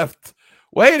after he left.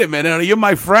 Wait a minute. Are you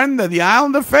my friend, the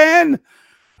Islander fan,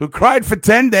 who cried for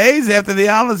 10 days after the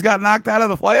Islanders got knocked out of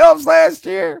the playoffs last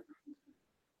year?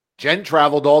 Jen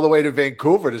traveled all the way to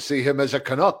Vancouver to see him as a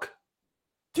Canuck.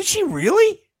 Did she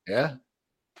really? Yeah.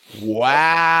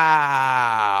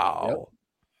 Wow. Yep.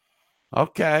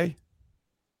 Okay.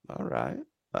 All right.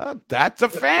 That's a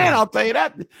fan, I'll tell you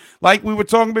that. Like we were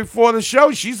talking before the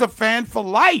show, she's a fan for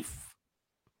life.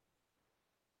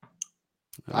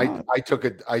 I took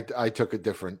a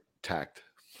different tact.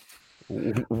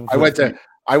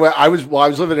 I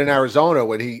was living in Arizona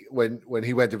when he went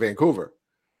to Vancouver,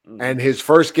 and his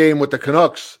first game with the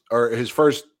Canucks, or his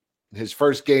first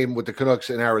game with the Canucks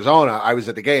in Arizona, I was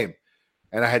at the game,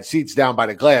 and I had seats down by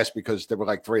the glass because they were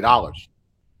like $3.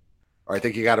 Or I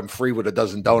think he got them free with a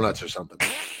dozen donuts or something.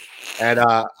 And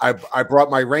I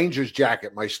brought my Rangers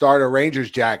jacket, my starter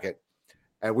Rangers jacket,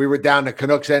 and we were down the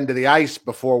Canucks end of the ice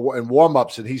before in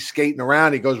warm-ups, and he's skating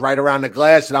around. He goes right around the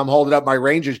glass, and I'm holding up my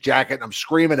Rangers jacket, and I'm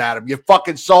screaming at him, "You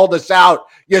fucking sold us out!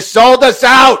 You sold us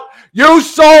out! You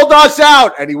sold us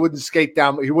out!" And he wouldn't skate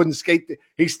down. He wouldn't skate.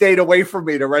 He stayed away from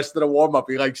me the rest of the warm-up.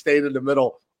 He stayed in the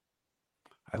middle.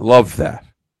 I love that.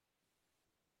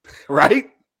 Right?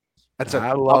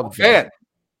 I love fan.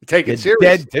 Take it serious.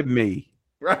 Dead to me.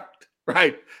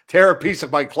 Right. Tear a piece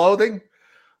of my clothing.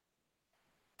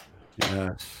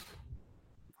 Yes.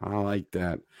 I like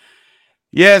that.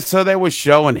 Yeah, so they were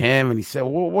showing him, and he said,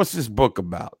 well, what's this book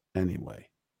about anyway?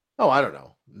 Oh, I don't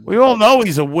know. We all know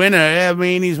he's a winner. I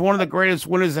mean, he's one of the greatest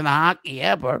winners in hockey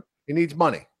ever. He needs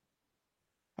money.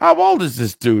 How old is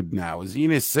this dude now? Is he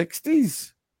in his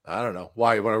 60s? I don't know.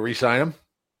 Why? You want to re-sign him?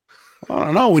 I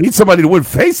don't know. We need somebody to win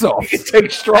faceoffs. He can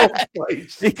take Strome's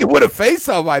place. He can win a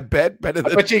faceoff, I bet. I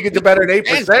bet you he can do better than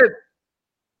 8%.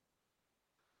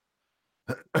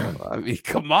 I mean,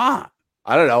 come on.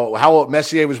 I don't know. How old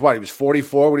Messier was what? He was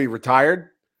 44 when he retired?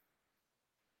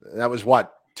 That was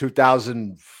what?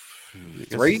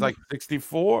 2003? He's like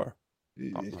 64.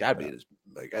 He's got to be,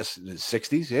 I guess, in his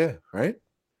 60s. Yeah, right?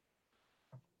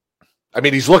 I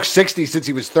mean, he's looked 60 since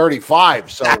he was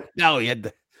 35. So no, he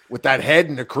had with that head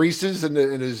and the creases and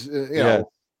his, you know.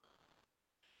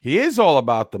 He is all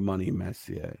about the money,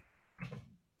 Messier.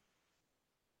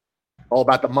 All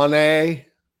about the money.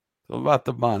 All about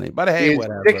the money. But hey,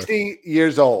 whatever. 60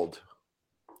 years old.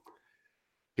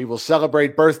 He will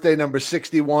celebrate birthday number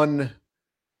 61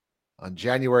 on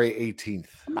January 18th.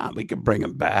 Come on, we can bring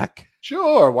him back.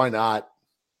 Sure, why not?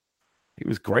 He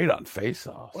was great on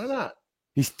face-offs. Why not?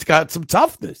 He's got some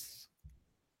toughness.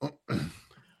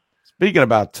 Speaking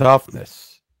about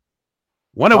toughness,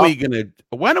 when are we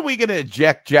gonna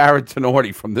eject Jared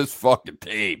Tenorti from this fucking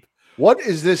team? What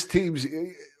is this team's?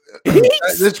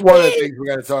 This is one of the things we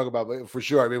got to talk about for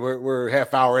sure. I mean, we're a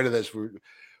half hour into this.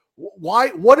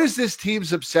 What is this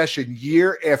team's obsession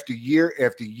year after year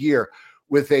after year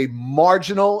with a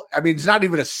marginal? I mean, he's not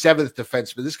even a 7th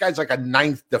defenseman. This guy's like a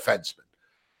 9th defenseman.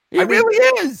 He really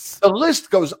is. The list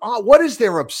goes on. What is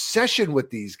their obsession with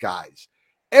these guys?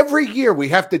 Every year we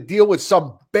have to deal with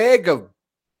some bag of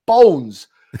bones,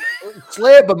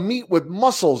 slab of meat with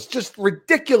muscles, just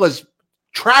ridiculous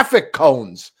traffic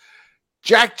cones.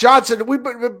 Jack Johnson,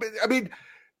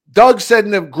 Doug said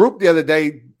in the group the other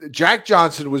day, Jack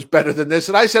Johnson was better than this.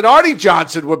 And I said, Artie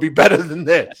Johnson would be better than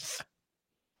this.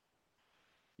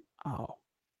 Oh,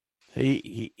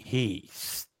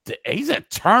 he's a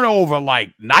turnover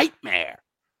like nightmare.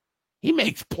 He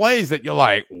makes plays that you're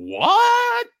like,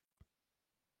 what?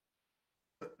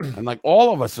 And like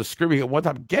all of us are screaming at one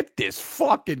time, get this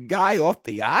fucking guy off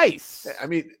the ice. I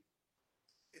mean,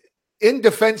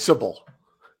 indefensible.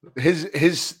 His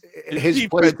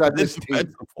plays on this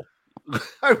team.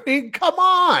 I mean, come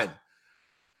on.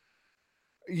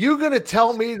 You going to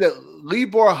tell me that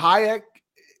Libor Hayek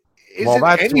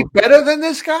isn't any better than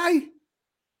this guy?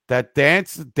 That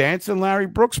dancing Larry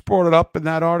Brooks brought it up in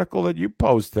that article that you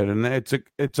posted, and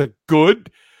it's a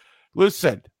good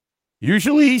listen.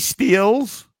 Usually he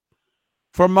steals,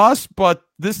 from us, but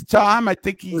this time I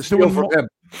think he's doing from him.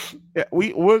 Yeah,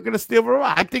 we're going to steal from him.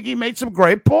 I think he made some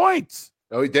great points.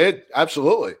 No, he did.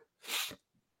 Absolutely.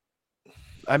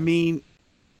 I mean,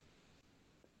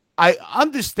 I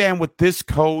understand with this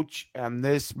coach and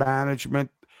this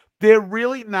management, they're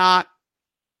really not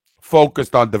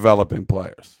focused on developing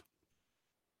players.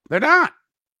 They're not.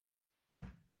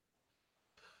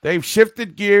 They've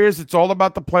shifted gears. It's all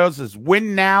about the players. It's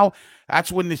win now.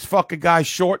 That's when this fucking guy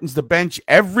shortens the bench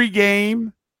every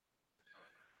game.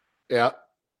 Yeah.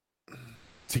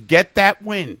 To get that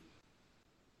win.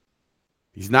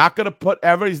 He's not going to put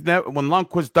when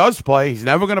Lundqvist does play, he's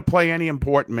never going to play any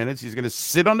important minutes. He's going to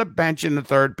sit on the bench in the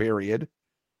third period.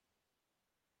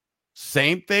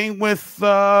 Same thing with,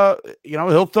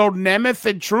 he'll throw Nemeth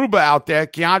and Trouba out there.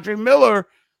 Keandre Miller,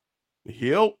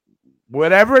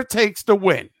 whatever it takes to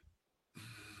win.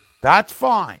 That's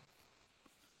fine.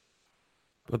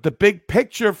 But the big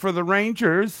picture for the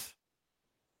Rangers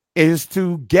is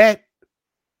to get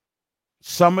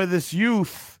some of this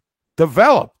youth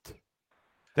developed.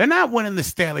 They're not winning the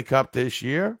Stanley Cup this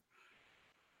year.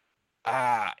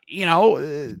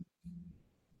 They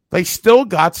still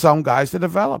got some guys to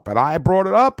develop. And I brought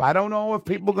it up. I don't know if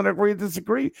people are going to agree or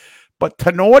disagree. But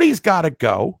Tenorti's got to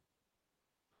go.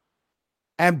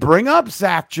 And bring up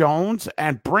Zach Jones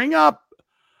and bring up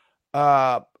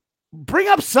somebody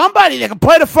that can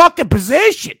play the fucking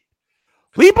position.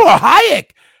 Libor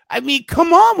Hayek. I mean,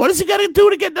 come on. What does he got to do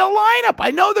to get in the lineup?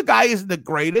 I know the guy isn't the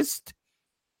greatest.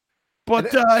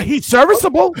 But he's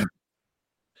serviceable.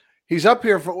 He was up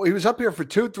here for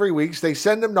 2-3 weeks. They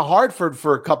send him to Hartford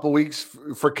for a couple weeks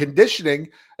for conditioning,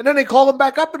 and then they call him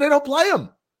back up and they don't play him.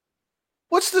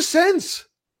 What's the sense?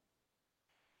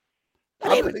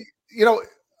 I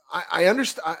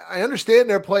understand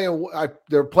they're playing.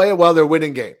 They're playing well. They're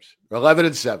winning games. They're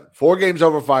 11-7, 4 games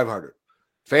over 500.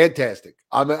 Fantastic.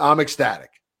 I'm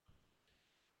ecstatic.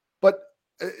 But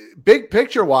big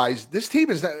picture wise, this team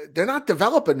they're not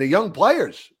developing the young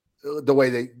players the way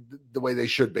they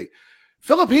should be.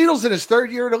 Philip Heedle's in his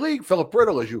third year in the league. Philip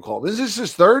Riddle, as you call him. Is this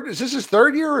his third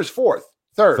year or his fourth?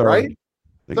 Third, right?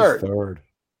 Third.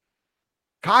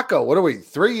 Kakko, what are we?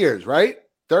 3 years, right?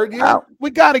 Third year?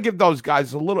 We got to give those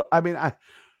guys a little. I mean, I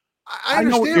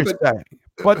know what you're saying.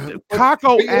 But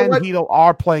Kakko and Heedle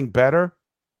are playing better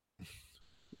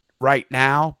right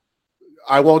now.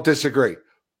 I won't disagree.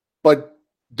 But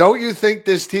don't you think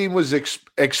this team was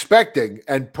expecting,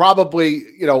 and probably,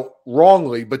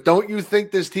 wrongly, but don't you think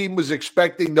this team was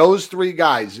expecting those 3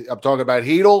 guys, I'm talking about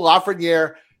Heedle,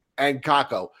 Lafreniere, and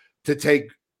Kakko, to take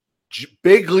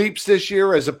big leaps this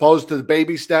year as opposed to the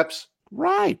baby steps?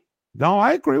 Right. No,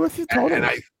 I agree with you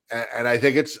totally. And I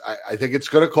think it's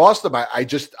going to cost them. I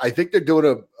think they're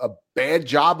doing a bad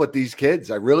job with these kids.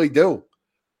 I really do.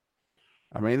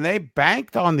 I mean, they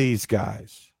banked on these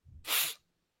guys.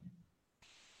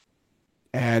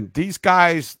 And these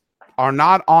guys are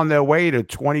not on their way to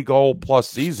 20-goal-plus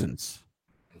seasons.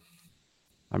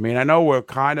 I mean, I know we're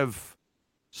kind of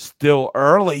still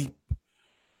early,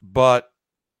 but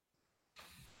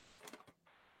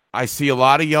I see a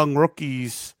lot of young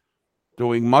rookies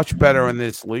doing much better in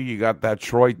this league. You got that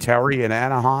Troy Terry in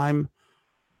Anaheim.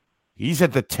 He's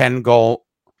at the 10-goal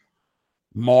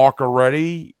mark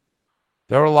already.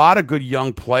 There are a lot of good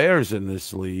young players in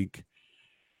this league.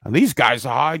 And these guys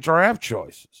are high draft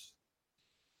choices.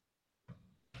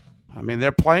 I mean,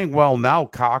 they're playing well now,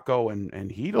 Kakko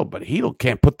and Heedle, but Heedle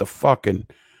can't put the fucking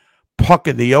puck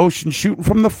in the ocean shooting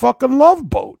from the fucking Love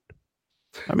Boat.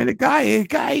 I mean, the guy,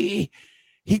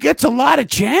 he gets a lot of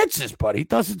chances, but he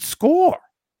doesn't score.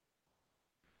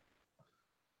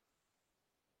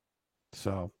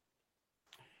 So,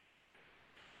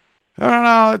 I don't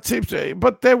know. It seems,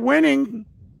 but they're winning.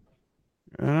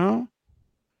 I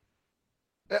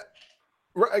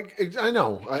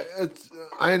know.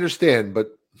 I understand, but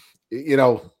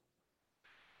I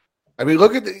mean,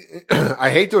 look at I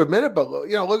hate to admit it, but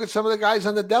look at some of the guys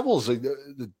on the Devils.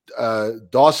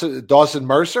 Dawson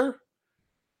Mercer,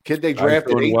 kid they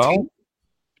drafted 18,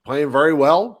 playing very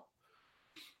well.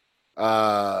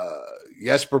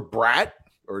 Jesper Bratt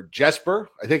or Jesper,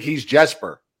 I think he's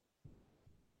Jesper,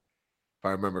 if I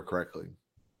remember correctly.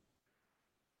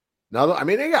 No, I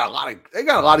mean they got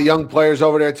a lot of young players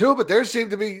over there too, but there seem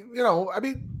to be, well,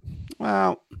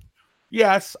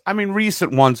 yes, I mean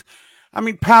recent ones. I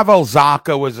mean Pavel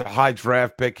Zacha was a high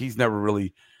draft pick. He's never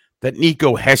really that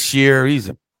Nico Hessier. He's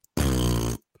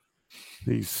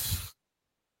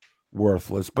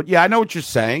worthless. But yeah, I know what you're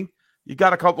saying. You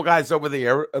got a couple guys over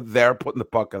there putting the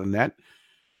puck in the net.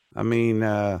 I mean,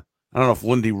 I don't know if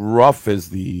Lindy Ruff is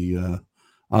the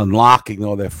unlocking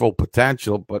all their full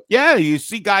potential. But yeah, you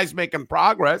see guys making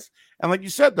progress. And like you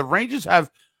said, the Rangers have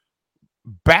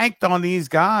banked on these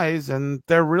guys, and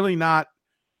they're really not,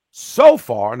 so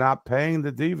far, not paying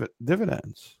the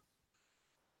dividends.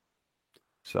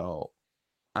 So,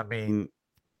 I mean,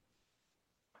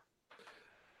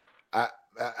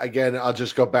 again, I'll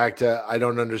just go back to I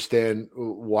don't understand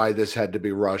why this had to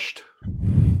be rushed.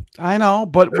 I know,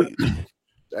 but we,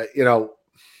 you know,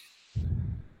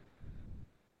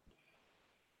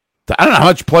 I don't know how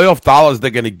much playoff dollars they're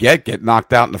going to get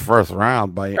knocked out in the first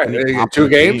round by any 2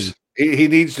 games. He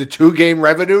needs the 2-game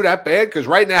revenue that bad because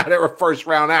right now they're a first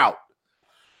round out.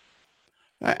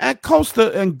 And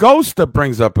Ghosta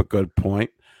brings up a good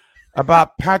point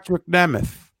about Patrick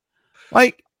Nemeth.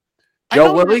 Like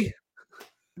Joe Willie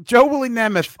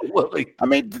Nemeth. I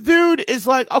mean, the dude is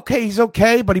like, okay, he's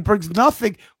okay, but he brings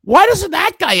nothing. Why doesn't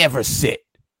that guy ever sit?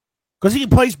 Because he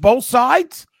plays both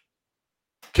sides?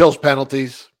 Kills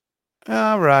penalties.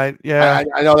 All right, yeah.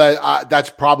 I know that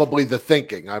that's probably the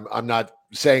thinking. I'm not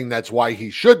saying that's why he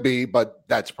should be, but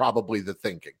that's probably the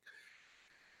thinking.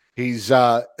 He's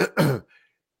they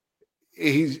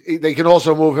can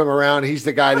also move him around. He's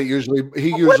the guy that usually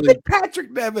When did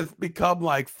Patrick Nemeth become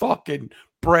like fucking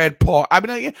Brad Park? I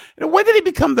mean, when did he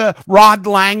become the Rod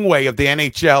Langway of the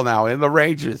NHL now in the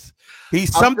Rangers?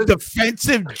 He's some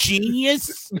defensive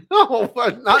genius. No,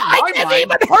 not I never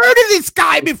even heard of this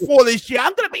guy before this year.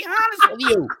 I'm going to be honest with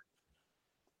you.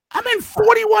 I'm in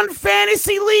 41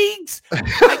 fantasy leagues.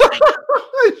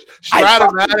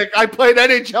 Stratomatic. I played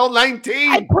NHL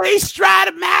 19. I play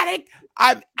Stratomatic.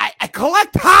 I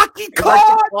collect hockey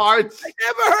cards. I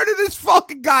never heard of this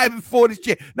fucking guy before this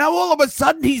year. Now all of a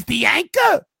sudden he's the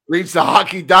anchor. Reads the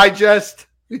Hockey Digest.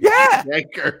 Yeah, the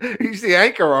anchor. He's the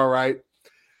anchor, all right.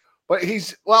 But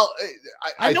he's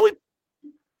I know.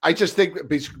 I just think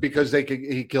because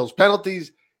he kills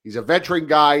penalties. He's a veteran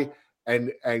guy,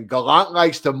 and Gallant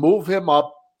likes to move him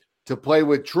up to play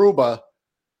with Trouba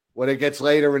when it gets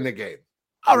later in the game.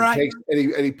 All right,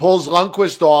 and he pulls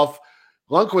Lundqvist off.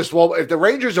 Lundqvist will, if the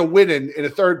Rangers are winning in a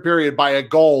third period by a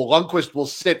goal, Lundqvist will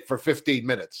sit for 15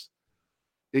 minutes.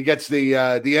 He gets the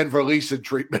Enver Leeson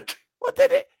treatment. What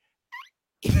did it?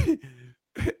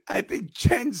 I think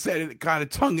Jen said it kind of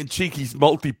tongue-in-cheek. He's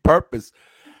multi-purpose.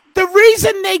 The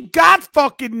reason they got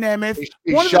fucking Nemeth,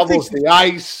 he shovels the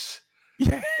ice.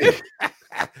 Yeah.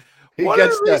 One of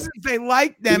the reasons they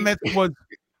liked Nemeth was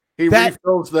he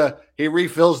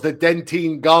refills the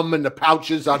dentine gum in the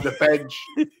pouches on the bench.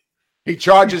 He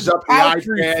charges up the iPads.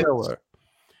 And one of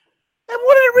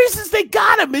the reasons they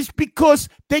got him is because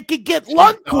they could get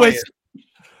Lundqvist.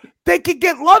 They could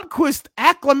get Lundqvist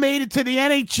acclimated to the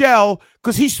NHL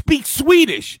because he speaks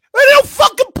Swedish. They don't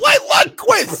fucking play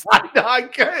Lundqvist. I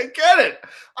get it.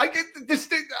 I get this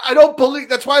thing. I don't believe.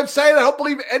 That's why I'm saying I don't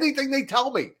believe anything they tell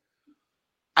me.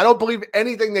 I don't believe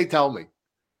anything they tell me.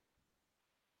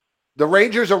 The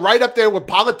Rangers are right up there with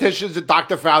politicians and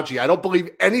Dr. Fauci. I don't believe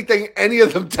anything any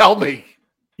of them tell me.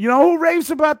 You know who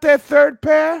raves about their third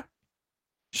pair?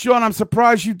 Sean, I'm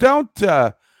surprised you don't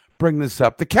bring this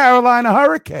up. The Carolina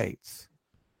Hurricanes.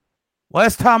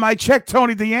 Last time I checked,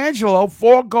 Tony DeAngelo,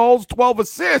 4 goals, 12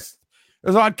 assists,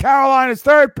 is on Carolina's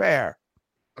third pair.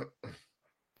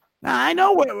 Now, I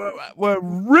know we're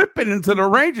ripping into the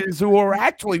Rangers who are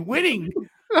actually winning.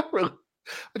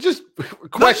 Just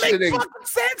questioning. That makes fucking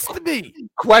sense to me.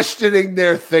 Questioning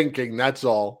their thinking. That's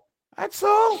all. That's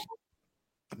all.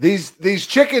 These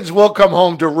chickens will come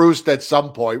home to roost at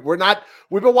some point.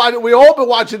 We've all been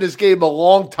watching this game a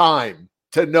long time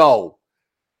to know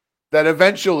that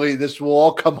eventually this will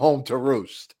all come home to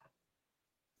roost.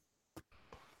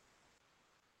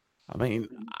 I mean,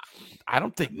 I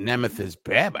don't think Nemeth is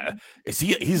bad, but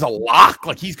he's a lock?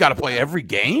 Like he's got to play every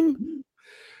game?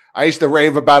 I used to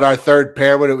rave about our third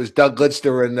pair when it was Doug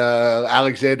Lidster and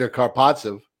Alexander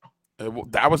Karpovtsev.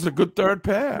 That was a good third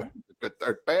pair. Good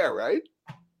third pair, right?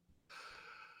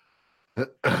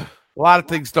 A lot of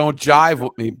things don't jive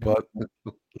with me, but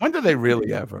when do they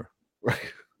really ever?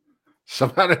 Right.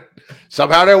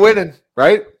 Somehow they're winning,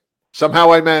 right?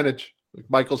 Somehow I manage. Like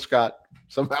Michael Scott.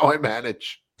 Somehow I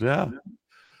manage. Yeah.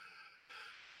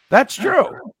 That's true.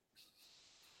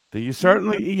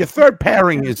 Your third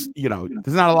pairing is, there's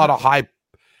not a lot of high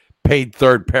paid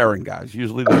third pairing guys.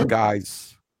 Usually the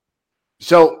guys.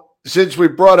 So since you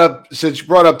brought up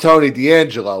Tony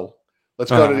DeAngelo, let's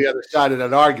go to the other side of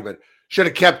that argument. Should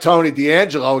have kept Tony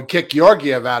DeAngelo and kicked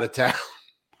Georgiev out of town.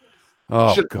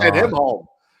 Oh, should have sent him home.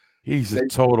 He's a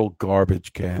total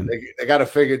garbage can. They got to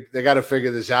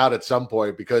figure this out at some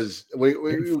point because we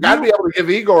got to be able to give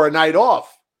Igor a night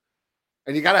off,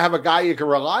 and you got to have a guy you can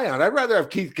rely on. I'd rather have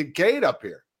Keith Kincaid up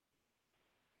here.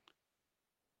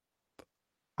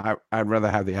 I'd rather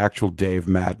have the actual Dave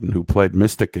Madden who played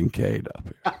Mr. Kincaid up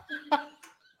here.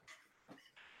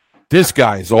 This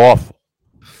guy's awful.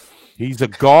 He's a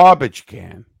garbage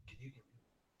can.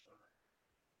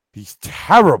 He's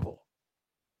terrible.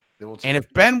 And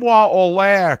if Benoit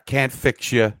Allaire can't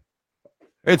fix you,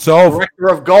 it's over. Director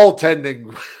of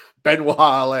goaltending, Benoit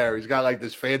Allaire. He's got like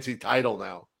this fancy title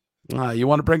now. You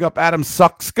want to bring up Adam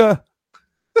Suxka?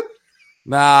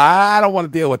 Nah, I don't want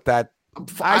to deal with that.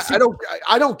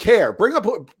 I don't care. Bring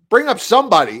up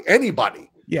somebody, anybody.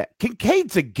 Yeah,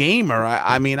 Kincaid's a gamer.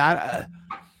 I mean,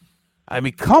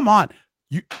 come on.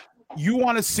 You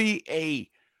want to see a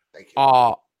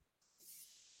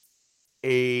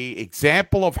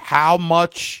example of how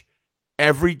much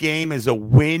every game is a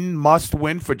must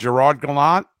win for Gerard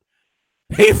Gallant?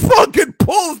 He fucking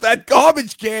pulls that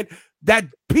garbage can, that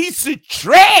piece of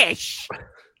trash,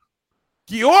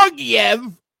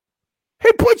 Georgiev.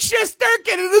 He puts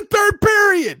Shesterkin in the third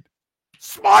period.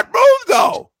 Smart move,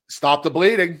 though. Stop the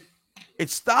bleeding. It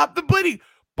stopped the bleeding.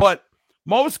 But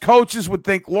most coaches would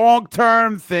think long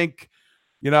term,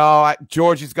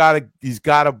 George, he's got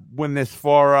to win this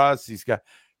for us.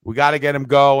 We got to get him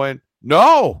going.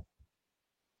 No,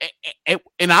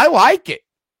 and I like it,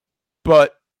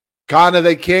 but Connor,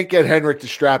 they can't get Henrik to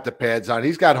strap the pads on.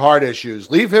 He's got heart issues.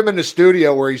 Leave him in the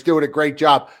studio where he's doing a great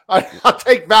job. I'll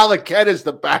take Valaket as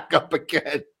the backup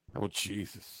again. Oh,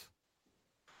 Jesus.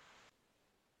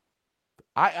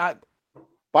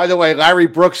 By the way, Larry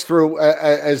Brooks threw,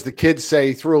 as the kids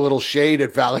say, threw a little shade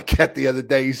at Valaket the other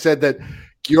day. He said that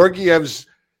Georgiev's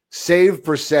save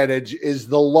percentage is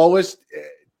the lowest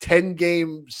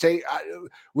 10-game save.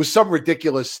 Was some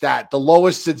ridiculous stat. The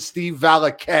lowest since Steve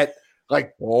Valaket,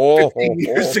 15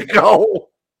 years ago.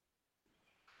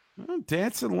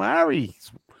 Dancing Larry,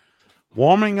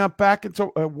 warming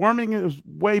his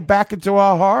way back into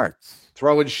our hearts.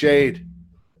 Throwing shade.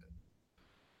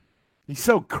 He's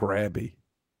so crabby.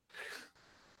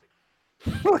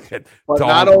 But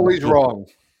not always wrong.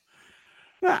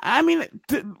 I mean,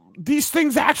 these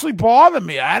things actually bother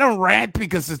me. I don't rant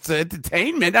because it's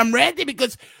entertainment. I'm ranting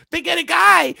because they get a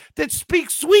guy that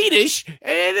speaks Swedish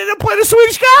and they'll play the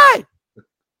Swedish guy.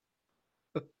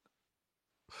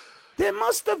 There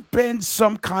must have been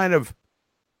some kind of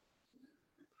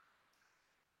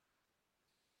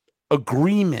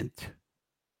agreement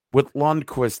with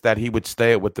Lundqvist that he would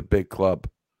stay with the big club.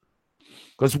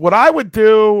 Because what I would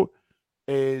do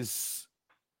is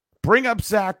bring up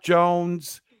Zach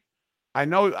Jones. I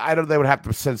know they would have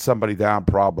to send somebody down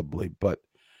probably, but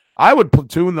I would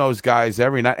platoon those guys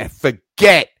every night and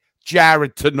forget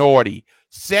Jared Tenorti.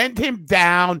 Send him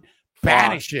down,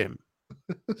 banish him.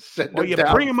 Or you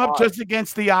bring him up just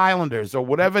against the Islanders or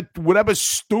whatever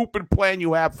stupid plan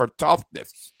you have for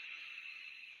toughness.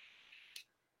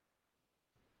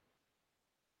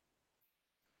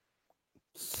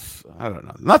 I don't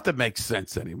know. Nothing makes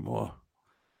sense anymore.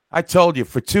 I told you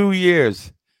for 2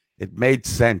 years it made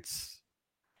sense.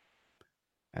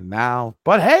 And now,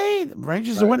 but hey, the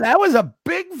Rangers are winning. That was a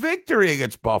big victory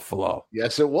against Buffalo.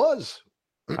 Yes, it was.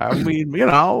 I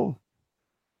mean,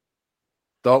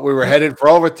 Thought we were headed for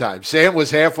overtime. Sam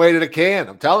was halfway to the can.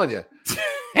 I'm telling you.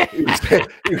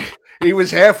 He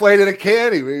was halfway to the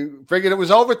can. He figured it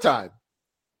was overtime.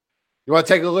 You want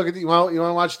to take a look at you want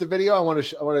to watch the video? I want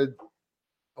to.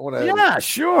 Yeah,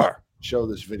 sure. Show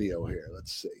this video here.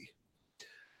 Let's see.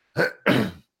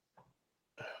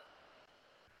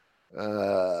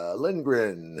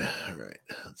 Lindgren. All right.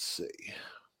 Let's see.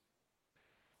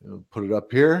 We'll put it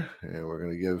up here, and we're going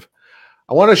to give.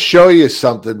 I want to show you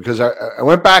something because I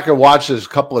went back and watched this a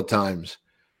couple of times,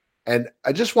 and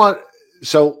I just want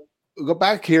so we'll go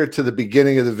back here to the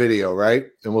beginning of the video, right?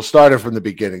 And we'll start it from the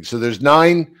beginning. So there's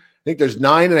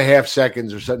 9.5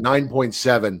 seconds or so,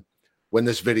 9.7 when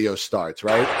this video starts,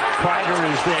 right?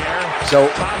 Kreider is there. So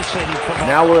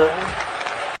now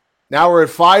we're at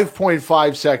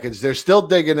 5.5 seconds. They're still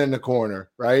digging in the corner,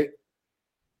 right?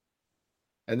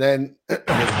 And then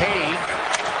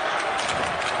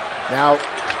now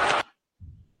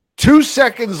 2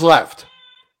 seconds left,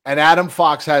 and Adam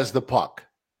Fox has the puck.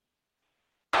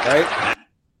 Right?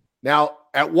 Now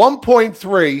at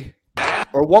 1.3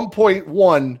 or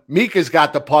 1.1, Mika's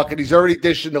got the puck, and he's already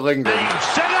dishing to Lindgren.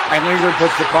 And Lindgren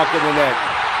puts the puck in the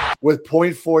net with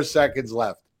 0.4 seconds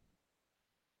left.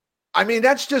 I mean,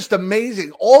 that's just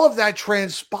amazing. All of that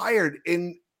transpired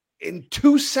in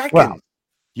 2 seconds. Well,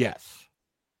 yes.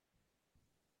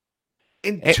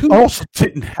 It also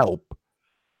didn't help.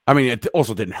 I mean, it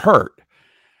also didn't hurt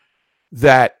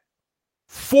that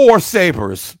 4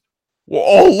 Sabres were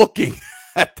all looking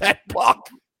at that puck.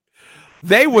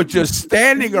 They were just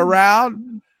standing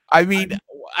around. I mean,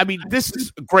 I mean, this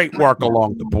is great work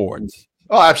along the boards.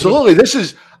 Oh, absolutely. This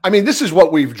is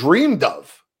what we've dreamed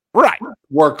of. Right.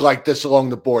 Work like this along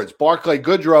the boards. Barclay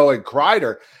Goodrow and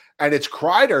Kreider. And it's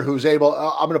Kreider who's able.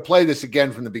 I'm going to play this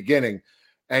again from the beginning.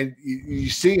 And you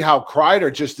see how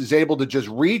Kreider just is able to just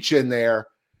reach in there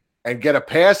and get a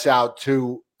pass out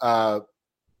to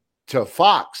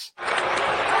Fox.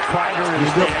 Kreider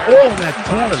is there. All that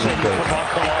corner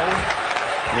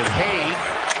With Hay.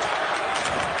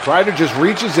 Kreider just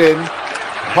reaches in,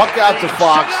 puck out to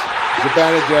Fox,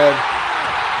 Zibanejad.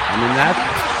 I mean, that's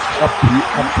a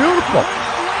beautiful.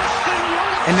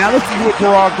 And now this is what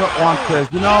Gerard wants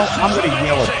says. You know, I'm going to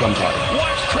yell at somebody.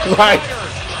 Right.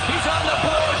 He's on the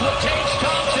boards with Tage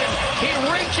Thompson. He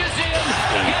reaches in,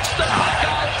 gets the puck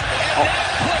out, and then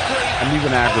quickly. I'm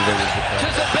even aggravated with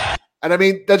that. And I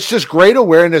mean, that's just great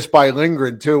awareness by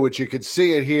Lindgren too, which you can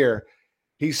see it here.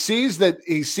 He sees that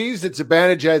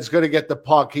Zibanejad's going to get the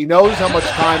puck. He knows how much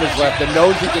time is left and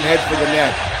knows he can head for the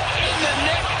net.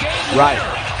 Right.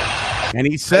 And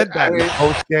he said that in the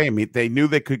post game. They knew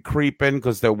they could creep in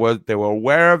because they were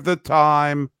aware of the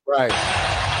time. Right.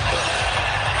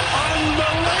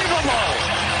 Unbelievable.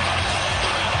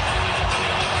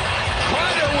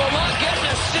 Kreider will not get an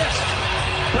assist,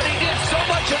 but he did so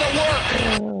much of the work.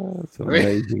 It's an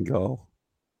amazing goal.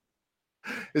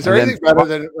 Is there anything better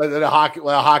than a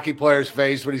hockey player's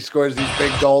face when he scores these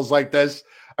big goals like this?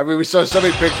 I mean, we saw so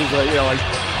many pictures of, like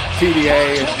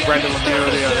TDA and Brendan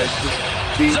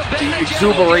Lemieux, the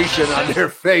exuberation on their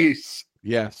face.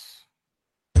 Yes.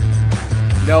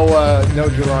 No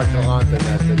Gerard Gallant in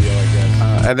that video, I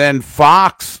guess. And then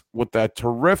Fox with that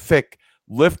terrific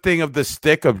lifting of the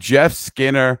stick of Jeff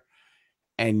Skinner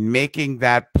and making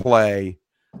that play.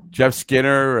 Jeff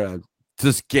Skinner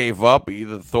just gave up. He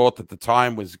either thought that the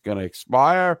time was going to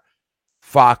expire.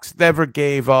 Fox never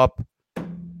gave up.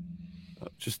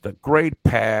 Just a great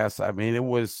pass. I mean, it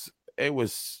was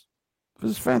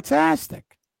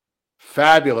fantastic.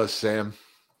 Fabulous, Sam.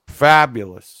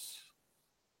 Fabulous.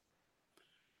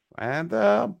 And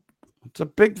it's a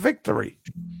big victory.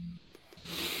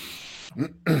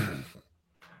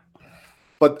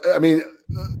 But I mean,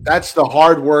 that's the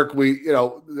hard work we've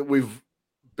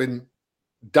been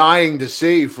dying to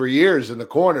see for years in the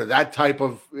corner. That type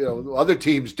of, other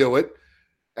teams do it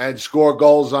and score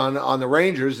goals on the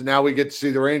Rangers, and now we get to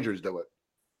see the Rangers do it.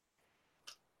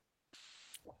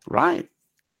 Right.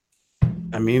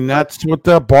 I mean, that's what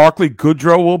the Barclay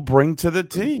Goodrow will bring to the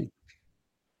team.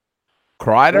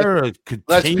 Kreider continues.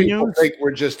 Less people think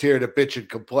we're just here to bitch and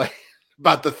complain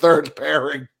about the third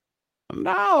pairing.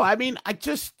 No, I mean,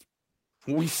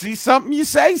 we see something, you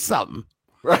say something.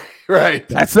 Right.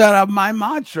 That's not my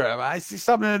mantra. I see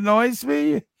something that annoys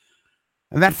me.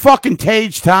 And that fucking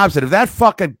Tage Thompson, if that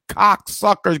fucking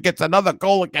cocksucker gets another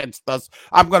goal against us,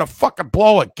 I'm going to fucking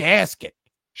blow a gasket.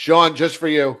 Sean, just for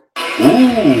you.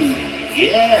 Ooh,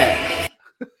 yeah.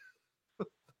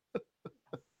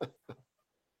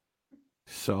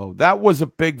 So that was a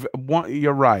big one.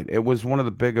 You're right. It was one of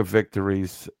the bigger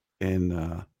victories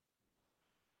in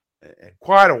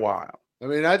quite a while. I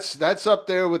mean, that's up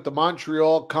there with the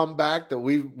Montreal comeback that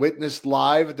we witnessed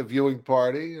live at the viewing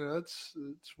party. That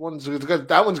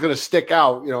one's going to stick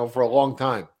out, for a long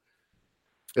time.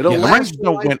 It'll last.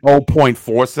 Don't win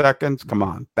 0.4 seconds. Come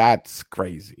on, that's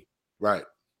crazy. Right.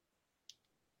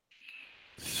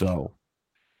 So,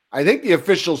 I think the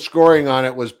official scoring on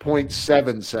it was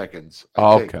 0.7 seconds.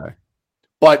 Okay.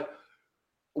 But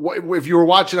if you were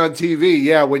watching on TV,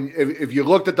 if you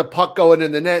looked at the puck going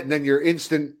in the net and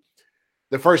then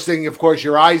the first thing, of course,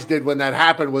 your eyes did when that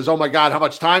happened was, oh my God, how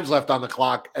much time's left on the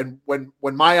clock? And when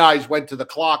my eyes went to the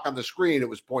clock on the screen, it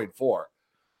was 0.4.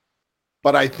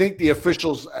 But I think the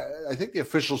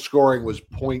official scoring was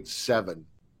 0.7.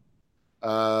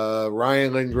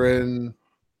 Ryan Lindgren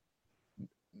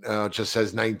just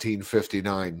says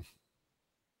 1959.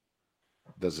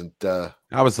 Doesn't that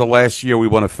was the last year we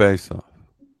won a face-off.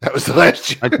 That was the last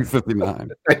year.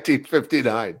 1959.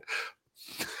 1959.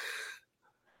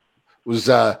 Was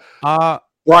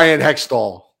Brian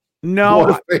Hextall.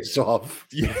 No. Face-off.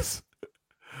 Yes.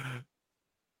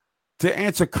 To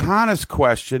answer Connor's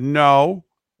question, no.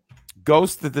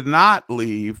 Ghost did not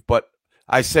leave, but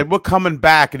I said, we're coming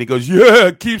back. And he goes, yeah,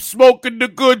 keep smoking the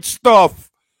good stuff.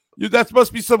 That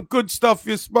must be some good stuff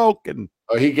you're smoking.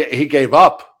 Oh, he gave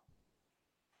up.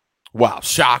 Wow,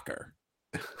 shocker.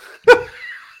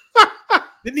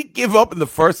 Didn't he give up in the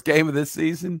first game of this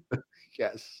season?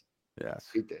 Yes. Yes.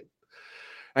 He did.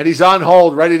 And he's on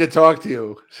hold, ready to talk to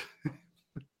you.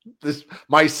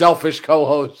 My selfish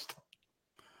co-host.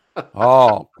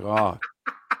 Oh, God.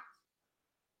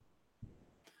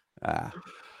 I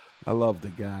love the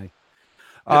guy.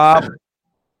 So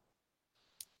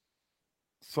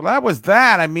that was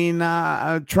that. I mean,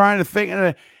 I'm trying to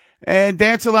think. And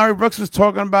Dancer Larry Brooks was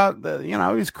talking about,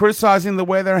 he's criticizing the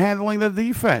way they're handling the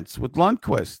defense with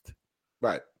Lundqvist.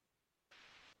 Right.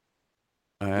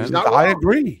 And I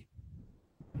agree.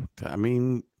 I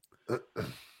mean,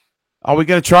 are we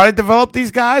going to try to develop these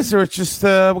guys, or it's just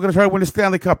we're going to try to win the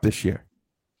Stanley Cup this year?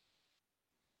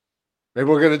 Maybe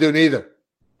we're going to do neither.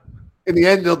 In the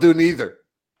end, they'll do neither.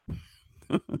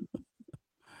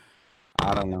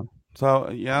 I don't know. So,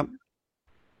 yeah.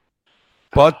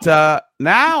 But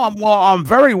now I'm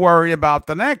very worried about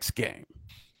the next game.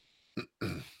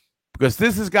 Because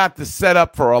this has got the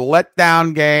setup for a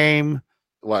letdown game.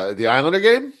 What, the Islander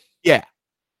game? Yeah.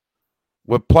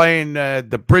 We're playing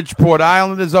the Bridgeport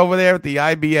Islanders over there at the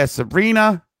IBS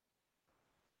Arena.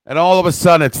 And all of a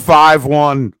sudden, it's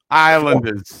 5-1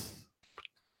 Islanders.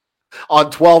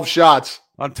 On 12 shots.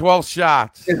 On 12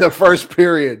 shots. In the first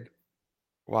period.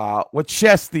 Wow. With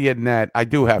Chesty in net, I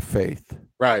do have faith.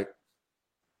 Right.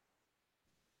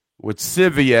 With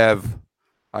Siviev,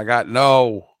 I got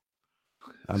no.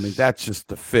 I mean, that's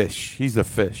just a fish. He's a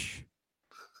fish.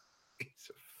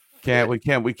 We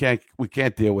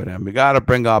can't deal with him. We got to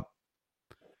bring up.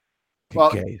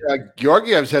 Well,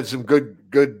 Georgiev's had some good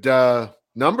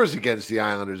numbers against the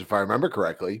Islanders, if I remember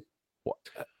correctly.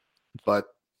 But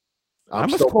I'm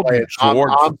still playing.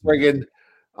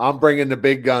 I'm bringing the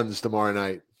big guns tomorrow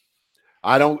night.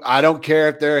 I don't care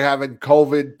if they're having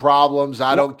COVID problems.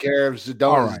 I don't care if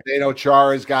Zdeno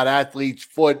Chara's got athlete's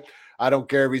foot. I don't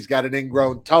care if he's got an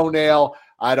ingrown toenail.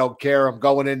 I don't care. I'm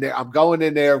going in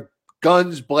there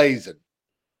guns blazing.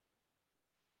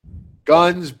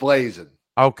 Guns blazing.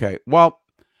 Okay. Well,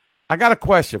 I got a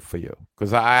question for you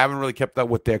because I haven't really kept up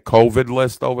with their COVID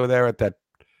list over there at that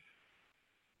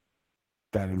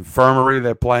infirmary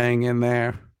they're playing in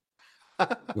there.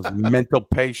 Those mental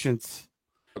patients.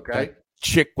 Okay. That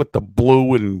chick with the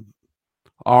blue and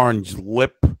orange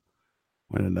lip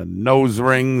and the nose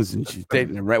rings, and she's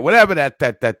dating the red. Whatever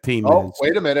that team is. Oh,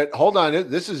 wait a minute. Hold on.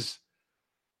 This is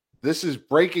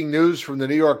breaking news from the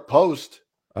New York Post.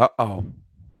 Uh-oh.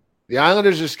 The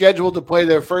Islanders are scheduled to play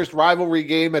their first rivalry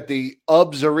game at the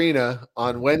UBS Arena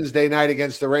on Wednesday night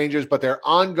against the Rangers, but their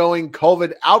ongoing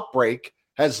COVID outbreak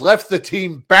has left the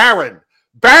team barren.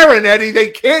 Barren, Eddie. They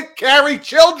can't carry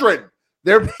children.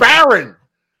 They're barren.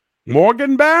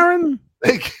 Morgan Barron?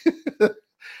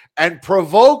 And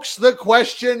provokes the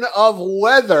question of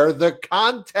whether the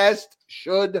contest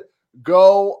should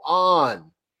go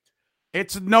on.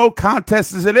 It's no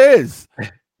contest as it is.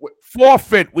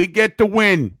 Forfeit. We get to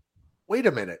win. Wait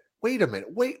a minute. Wait a minute.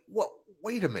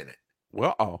 Wait a minute.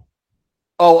 Uh-oh.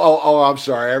 Oh, I'm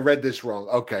sorry. I read this wrong.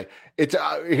 Okay. It's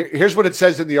here's what it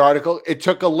says in the article. It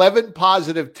took 11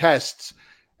 positive tests,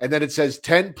 and then it says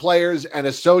 10 players and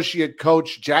associate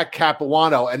coach Jack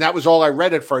Capuano, and that was all I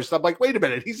read at first. I'm like, wait a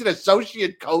minute. He's an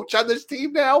associate coach on this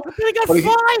team now? But he got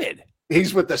fired.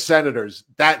 He's with the Senators.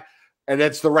 And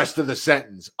that's the rest of the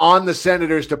sentence. On the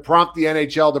Senators to prompt the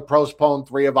NHL to postpone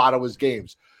 3 of Ottawa's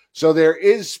games. So there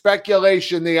is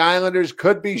speculation the Islanders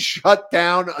could be shut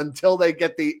down until they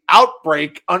get the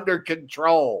outbreak under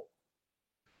control.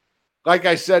 Like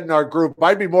I said in our group,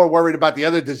 I'd be more worried about the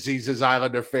other diseases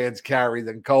Islander fans carry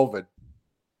than COVID.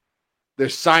 They're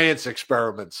science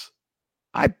experiments.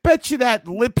 I bet you that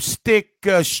lipstick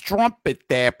strumpet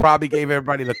there probably gave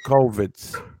everybody the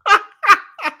COVIDs.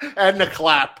 And the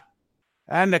clap.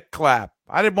 And the clap.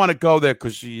 I didn't want to go there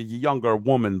because she's a younger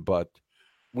woman, but.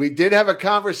 We did have a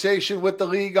conversation with the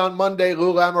league on Monday.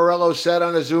 Lou Lamoriello said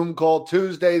on a Zoom call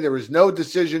Tuesday, there is no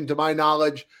decision to my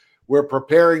knowledge. We're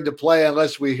preparing to play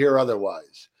unless we hear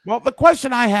otherwise. Well, the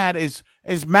question I had is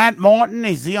Matt Martin,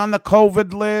 is he on the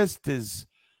COVID list? Is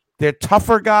there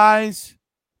tougher guys?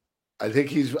 I think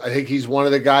he's one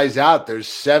of the guys out. There's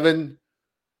 7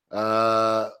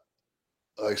 guys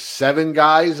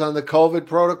on the COVID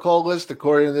protocol list,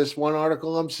 according to this one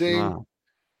article I'm seeing. Wow.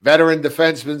 Veteran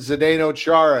defenseman Zdeno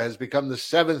Chara has become the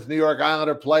 7th New York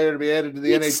Islander player to be added to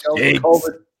the NHL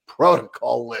COVID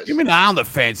protocol list. You mean the Islander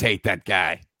fans hate that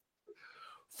guy?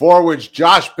 Forwards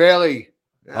Josh Bailey.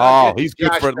 Oh, he's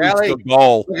good for at least a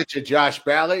goal. Look at you, Josh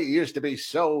Bailey. He used to be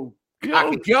so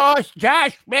cocky.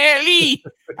 Josh Bailey.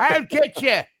 I'll get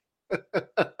you.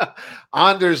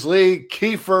 Anders Lee,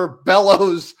 Kiefer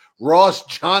Bellows, Ross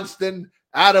Johnston,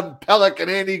 Adam Pellick, and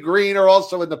Andy Green are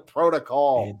also in the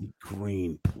protocol. Andy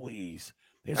Green, please.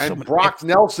 And Brock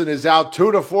Nelson is out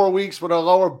 2 to 4 weeks with a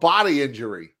lower body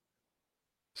injury.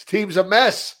 This team's a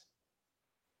mess.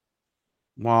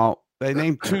 Well, they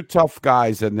named 2 tough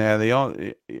guys in there.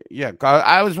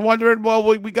 I was wondering, well,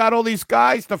 we got all these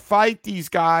guys to fight these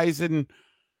guys, and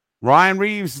Ryan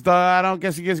Reeves, I don't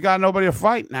guess he's got nobody to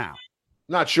fight now.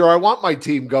 Not sure I want my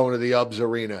team going to the UBS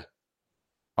Arena.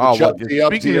 Oh, well, speaking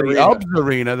of the UBS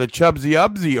Arena, the Chubsy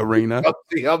Ubsy Arena.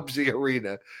 The UBS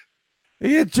Arena.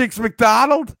 Yeah, Chicks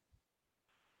McDonald.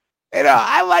 You know,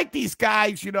 I like these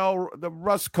guys, you know, the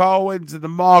Russ Cohens and the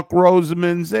Mark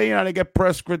Rosamans. They get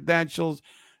press credentials.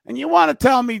 And you want to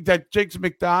tell me that Jigs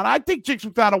McDonald, I think Jigs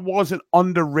McDonald was an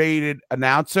underrated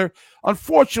announcer.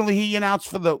 Unfortunately, he announced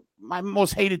for my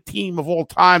most hated team of all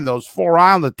time, those 4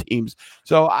 Islander teams.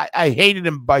 So I hated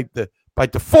him by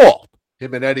default.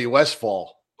 Him and Eddie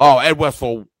Westfall. Oh, Ed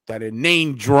Westfall, that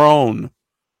inane drone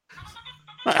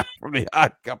from the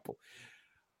Odd Couple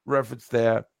reference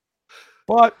there.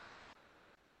 But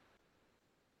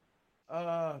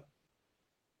I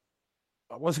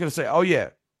was going to say, oh, yeah.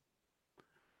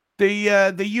 The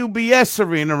UBS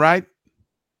Arena, right?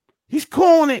 He's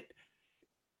calling it,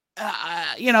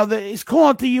 he's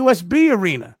calling it the USB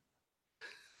Arena.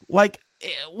 Like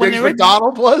when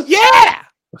McDonald was? Yeah.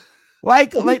 Like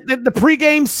the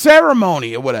pregame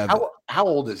ceremony or whatever. How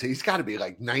old is he? He's got to be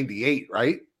like 98,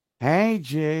 right? Hey,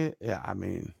 Jay. Yeah, I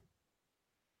mean,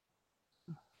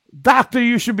 Doctor,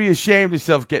 you should be ashamed of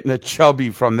yourself getting a chubby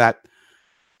from that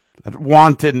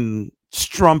wanton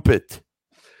strumpet.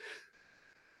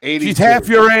 She's half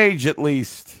your age, at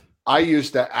least. I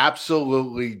used to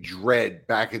absolutely dread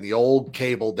back in the old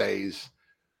cable days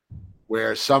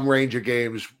where some Ranger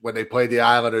games, when they played the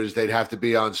Islanders, they'd have to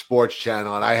be on Sports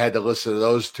Channel, and I had to listen to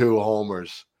those 2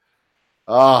 homers.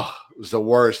 Oh, it was the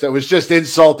worst. It was just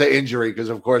insult to injury because,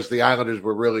 of course, the Islanders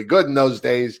were really good in those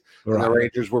days, and the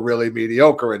Rangers were really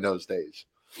mediocre in those days.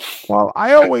 Well,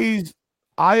 I always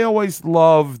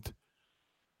loved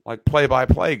like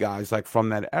play-by-play guys like from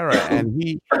that era,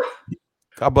 and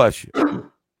God bless you.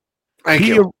 Thank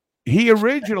you. He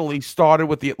originally started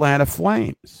with the Atlanta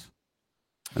Flames,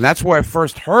 and that's where I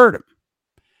first heard him.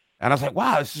 And I was like,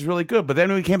 wow, this is really good. But then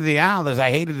when he came to the Islanders,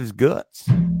 I hated his guts.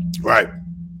 Right.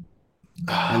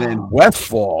 And then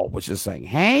Westfall was just saying,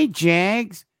 hey,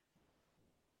 Jags.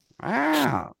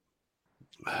 Wow.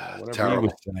 Whatever Terrible. he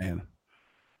was saying.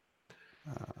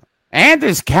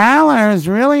 Anders Kaller is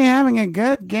really having a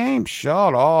good game.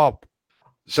 Shut up.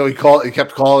 So he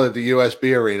kept calling it the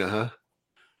USB Arena, huh?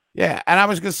 Yeah, and I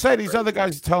was going to say, these other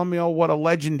guys are telling me, what a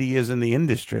legend he is in the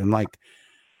industry. And like,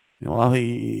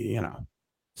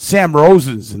 Sam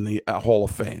Rosen's in the Hall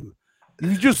of Fame.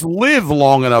 You just live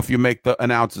long enough, you make the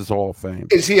Announcers Hall of Fame.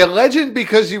 Is he a legend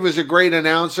because he was a great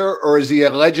announcer, or is he a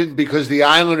legend because the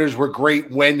Islanders were great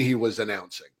when he was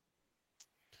announcing?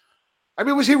 I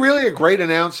mean, was he really a great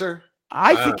announcer?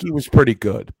 I think he was pretty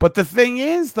good. But the thing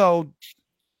is, though,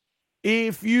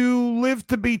 if you live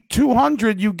to be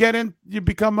 200, you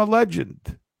become a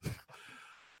legend.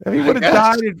 If he would have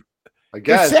died,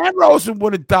 if Sam Rosen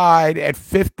would have died at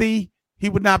 50, he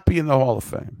would not be in the Hall of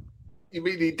Fame. You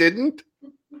mean he didn't?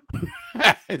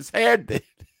 His hair did.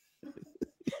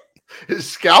 His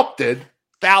scalp did.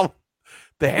 The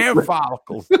hair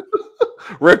follicles.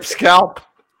 Rip scalp.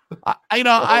 I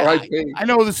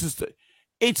know this is.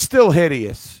 It's still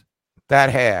hideous, that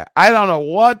hair. I don't know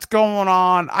what's going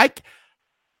on. I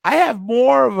have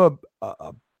more of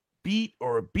a beat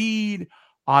or a bead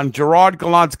on Gerard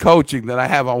Gallant's coaching than I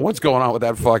have on what's going on with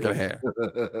that fucking hair.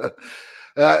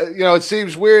 It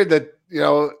seems weird that,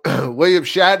 William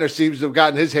Shatner seems to have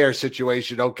gotten his hair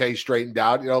situation straightened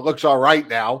out. It looks all right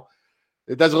now.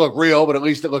 It doesn't look real, but at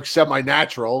least it looks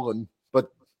semi-natural.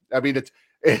 But I mean,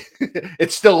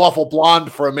 it's still awful blonde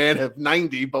for a man of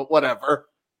 90, but whatever.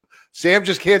 Sam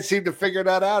just can't seem to figure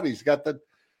that out. He's got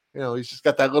he's just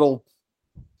got that little.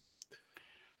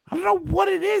 I don't know what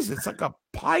it is. It's like a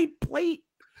pie plate.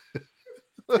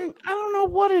 I don't know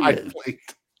what it is. Plate.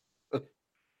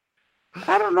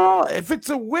 I don't know if it's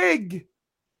a wig.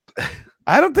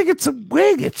 I don't think it's a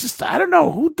wig. It's just, I don't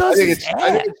know who does it.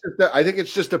 I think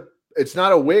it's just it's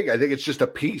not a wig. I think it's just a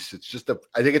piece.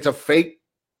 I think it's a fake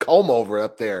comb over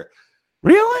up there.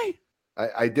 Really?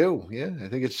 I do. Yeah. I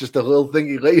think it's just a little thing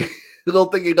he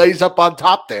lays up on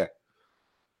top there.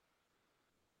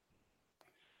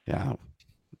 Yeah.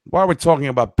 While we're talking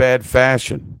about bad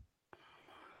fashion,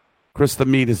 Chris the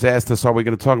Meat has asked us, are we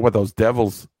going to talk about those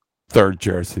Devils third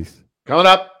jerseys? Coming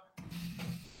up.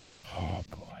 Oh,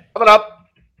 boy. Coming up.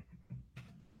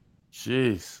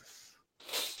 Jesus.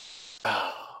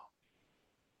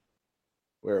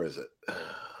 Where is it?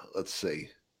 Let's see.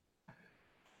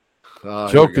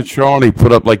 Joe Catroni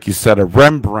put up, like you said, a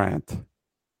Rembrandt.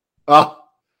 Oh,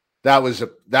 that was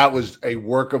a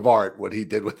work of art, what he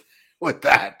did with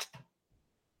that.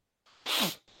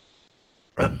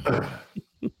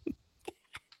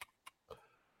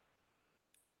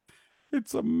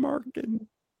 It's a Merkin.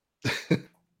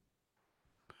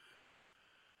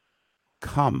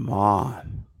 Come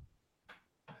on.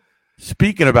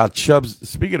 Speaking of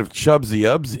Chubsy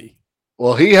Ubsy.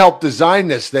 Well, he helped design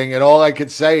this thing, and all I could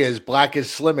say is black is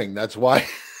slimming. That's why.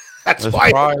 That's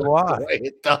why probably why the way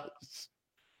it does.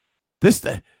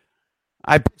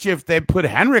 I bet you if they put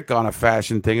Henrik on a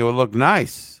fashion thing, it would look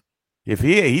nice. If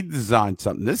he designed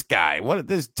something, this guy,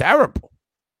 this is terrible.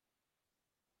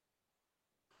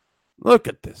 Look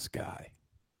at this guy.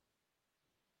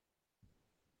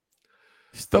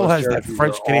 Still has that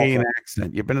French Canadian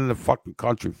accent. You've been in the fucking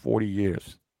country 40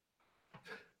 years.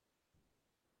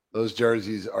 Those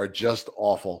jerseys are just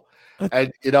awful.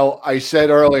 And, I said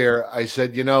earlier,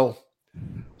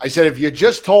 if you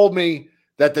just told me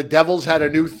that the Devils had a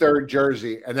new third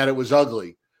jersey and that it was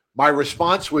ugly, my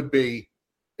response would be,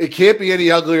 it can't be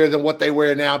any uglier than what they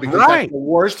wear now because that's the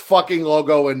worst fucking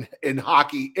logo in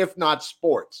hockey, if not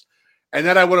sports. And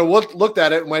then I would have looked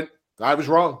at it and went, I was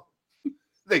wrong.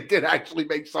 They did actually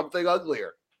make something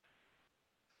uglier.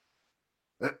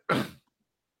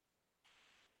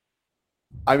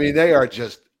 I mean, they are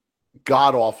just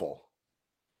god awful.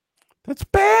 That's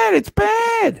bad. It's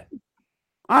bad.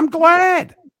 I'm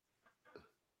glad.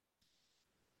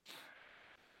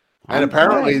 And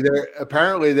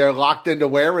apparently they're locked into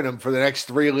wearing them for the next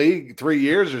 3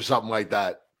 years or something like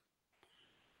that.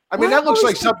 I mean, that looks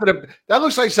like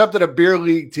something a beer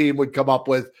league team would come up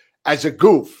with as a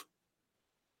goof.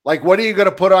 Like, what are you going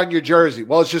to put on your jersey?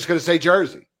 Well, it's just going to say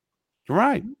jersey.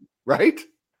 Right. Right?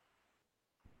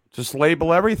 Just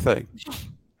label everything.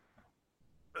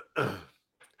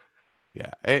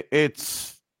 Yeah,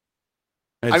 it's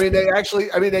I mean, they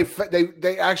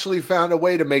actually found a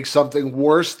way to make something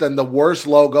worse than the worst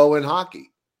logo in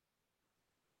hockey.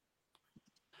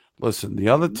 Listen, the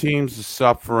other teams are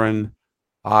suffering.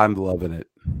 I'm loving it.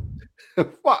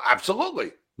 Well,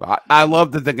 absolutely. I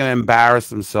love that they're going to embarrass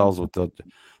themselves with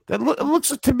it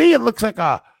looks to me. It looks like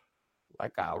a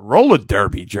roller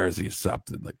derby jersey or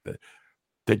something, like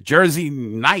the Jersey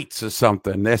Knights or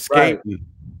something. They're skating. Right.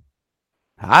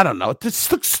 I don't know.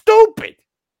 This looks stupid.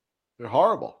 They're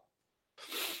horrible.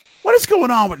 What is going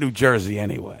on with New Jersey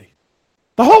anyway?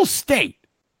 The whole state.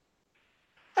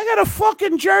 I got a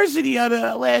fucking jersey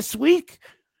last week.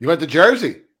 You went to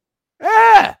Jersey?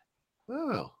 Yeah.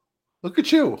 Oh, look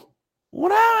at you.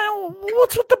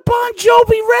 What's with the Bon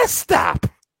Jovi rest stop?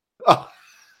 Oh.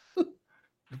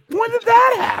 When did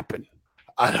that happen?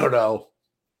 I don't know.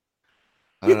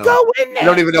 You go in there. I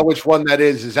don't even know which one that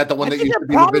is. Is that the one that used to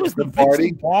be the Vince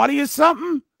Lombardi? Party or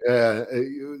something? Yeah,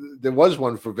 there was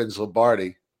one for Vince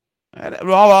Lombardi.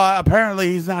 Well,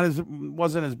 apparently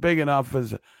wasn't as big enough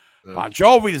as Bon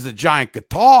Jovi. Is a giant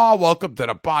guitar. Welcome to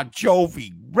the Bon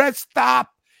Jovi rest stop.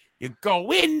 You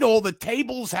go in, all the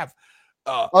tables have.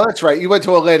 Oh, that's right. You went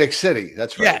to Atlantic City.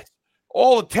 That's right. Yes.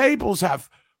 All the tables have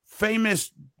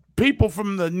famous people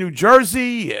from the New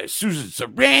Jersey. Susan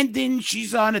Sarandon,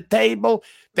 she's on a table.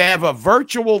 They have a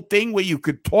virtual thing where you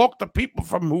could talk to people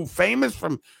who famous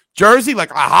from Jersey,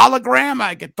 like a hologram.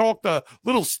 I could talk to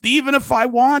little Steven if I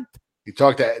want. You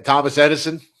talk to Thomas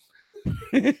Edison?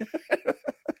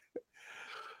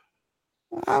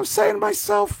 I'm saying to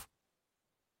myself,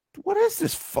 what is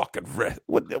this fucking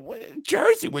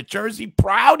Jersey? We're Jersey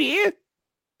proud here.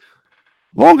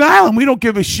 Long Island, we don't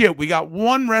give a shit. We got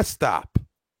one rest stop.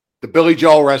 The Billy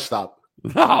Joel rest stop.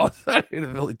 No, it's not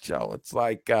even Billy Joel. It's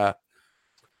like Billy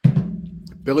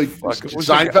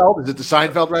Seinfeld. Is it the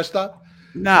Seinfeld rest stop?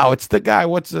 No, it's the guy.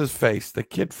 What's his face? The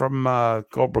kid from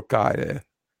Cobra Kai there.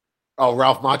 Oh,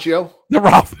 Ralph Macchio? The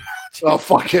Ralph Macchio. Oh,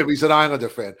 fuck him. He's an Islander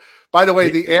fan. By the way,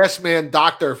 the ass man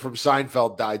doctor from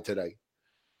Seinfeld died today.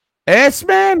 Ass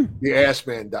man? The ass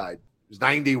man died. He was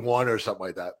 91 or something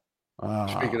like that.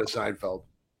 Speaking of Seinfeld.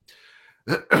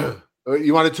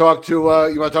 You want to talk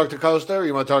to Costa, or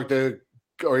you want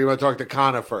to talk to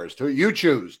Connor first? Who you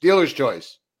choose? Dealer's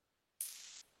choice.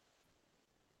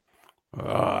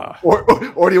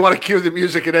 Or do you want to cue the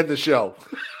music and end the show?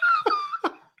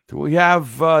 Do we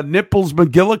have Nipples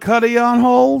McGillicuddy on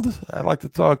hold? I'd like to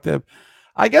talk to him.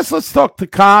 I guess let's talk to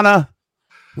Connor.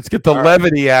 Let's get the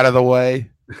levity out of the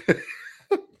way.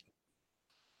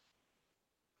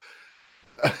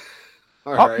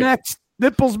 Up next,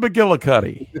 Nipples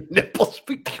McGillicuddy. Nipples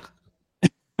McGillicuddy.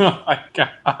 Oh my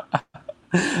God.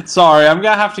 Sorry, I'm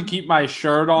going to have to keep my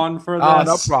shirt on for this. Oh,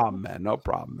 no problem, man. No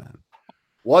problem, man.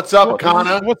 What's up,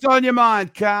 Connor? What's on your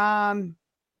mind, Con?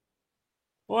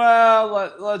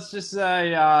 Well, let's just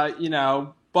say,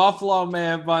 Buffalo may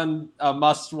have won a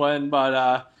must-win,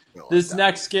 but this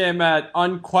next game at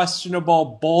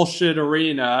Unquestionable Bullshit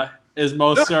Arena is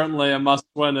most certainly a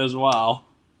must-win as well.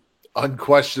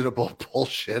 Unquestionable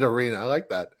Bullshit Arena. I like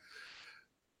that.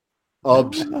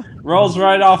 Rolls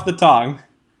right off the tongue.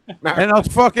 And those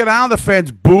fucking Islander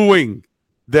fans booing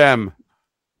them.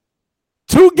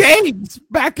 2 games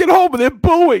back at home, and they're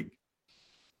booing.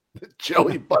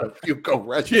 Joey Buttafuoco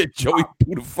restaurant. Yeah, Joey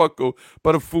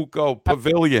Buttafuoco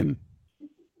Pavilion.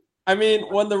 I mean,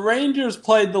 when the Rangers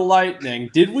played the Lightning,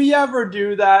 did we ever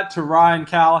do that to Ryan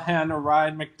Callahan or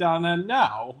Ryan McDonough?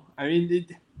 No. I mean,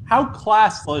 how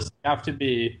classless do you have to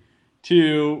be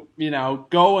to,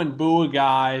 go and boo a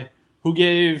guy who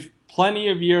gave plenty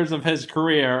of years of his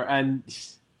career, and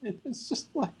it's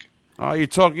just like... Are you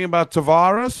talking about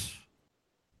Tavares?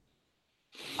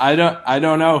 I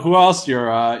don't know who else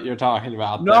you're talking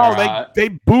about. No, there. they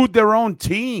booed their own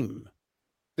team.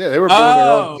 Yeah, they were booing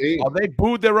their own team. Oh, they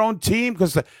booed their own team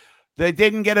because they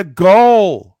didn't get a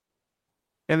goal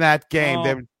in that game.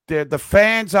 Oh. The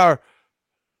fans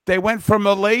they went from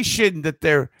elation that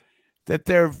they're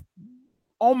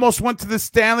almost went to the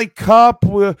Stanley Cup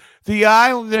with the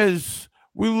Islanders.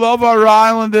 We love our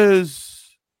Islanders.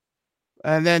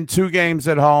 And then 2 games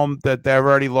at home that they've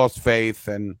already lost faith,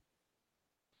 and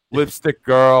Lipstick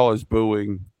Girl is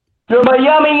booing. You're my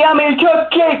yummy, yummy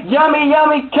cupcake. Yummy,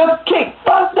 yummy cupcake.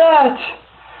 Fuck that.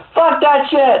 Fuck that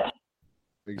shit.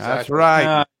 Exactly. That's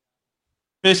right.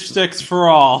 Fish sticks for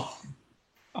all.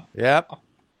 Yep.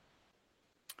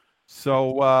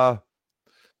 So,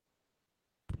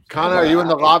 Connor, are you in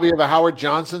the lobby of a Howard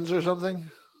Johnson's or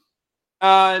something? No.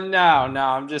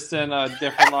 I'm just in a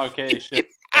different location.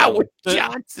 Howard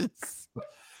Johnson's.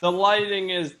 The lighting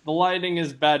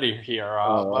is better here.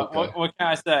 Okay. What can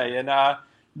I say? And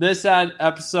this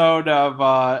episode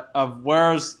of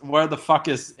where the fuck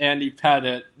is Andy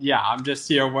Pettit? Yeah, I'm just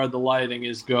here where the lighting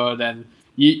is good, and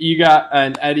you got,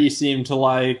 and Eddie seemed to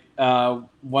like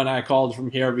when I called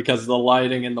from here because of the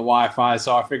lighting and the Wi-Fi,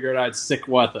 so I figured I'd stick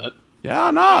with it.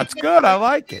 Yeah, no, it's good. I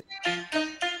like it.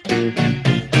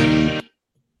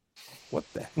 What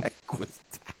the heck was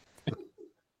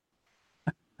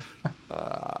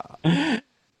that?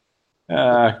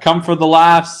 Come for the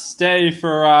laughs, stay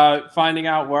for finding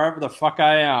out wherever the fuck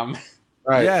I am.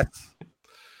 Right. Yes.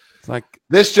 It's like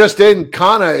this just in,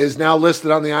 Connor is now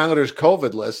listed on the Islanders'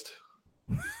 COVID list.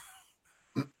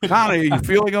 Connor, are you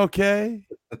feeling okay?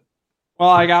 Well,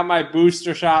 I got my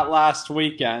booster shot last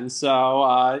weekend,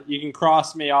 so you can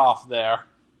cross me off there.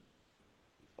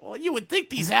 Well, you would think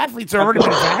these athletes are already been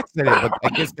vaccinated, but I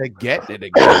guess they're getting it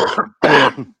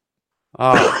again.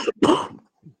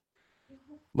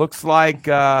 Looks like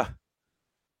Oliver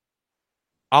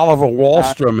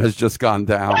Wahlstrom has just gone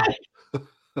down.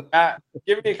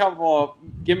 Give me a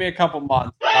couple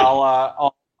months.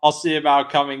 I'll see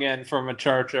about coming in from a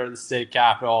church or the state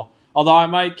capitol. Although I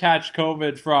might catch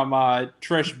COVID from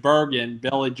Trish Bergen,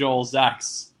 Billy Joel's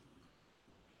ex.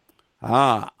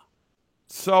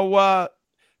 So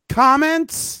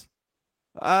comments,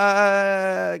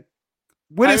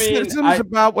 witticisms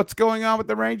about what's going on with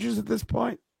the Rangers at this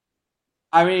point.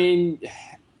 I mean,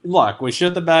 look, we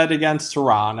shit the bed against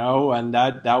Toronto, and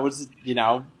that was,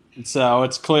 so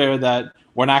it's clear that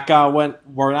we're not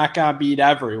gonna beat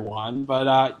everyone, but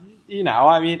I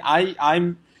mean,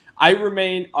 I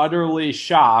remain utterly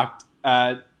shocked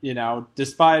at,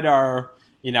 despite our,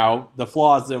 the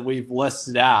flaws that we've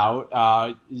listed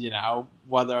out,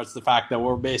 whether it's the fact that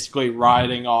we're basically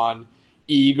riding on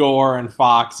Igor and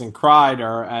Fox and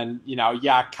Kreider, and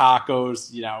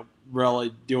Kako's,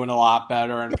 really doing a lot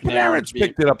better, and Panarin's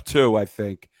picked it up too, I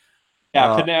think.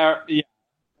 Yeah, Panarin.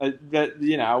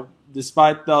 Yeah,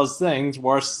 despite those things,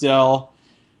 we're still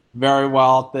very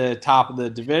well at the top of the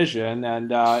division, and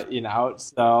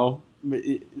so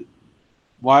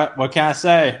what can I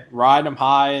say? Ride them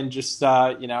high and just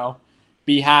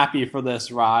be happy for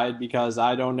this ride, because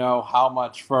I don't know how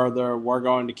much further we're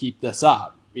going to keep this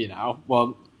up.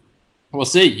 Well, we'll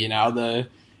see.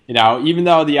 Even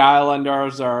though the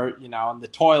Islanders are, in the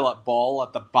toilet bowl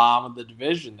at the bottom of the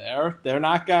division they're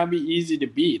not going to be easy to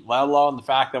beat, let alone the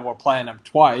fact that we're playing them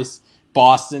twice.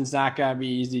 Boston's not going to be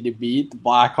easy to beat. The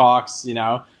Blackhawks,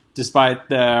 despite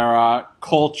their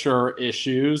culture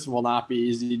issues, will not be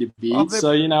easy to beat. Well,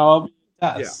 it'll be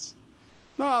a test.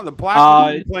 Yeah. No, the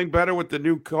Blackhawks are playing better with the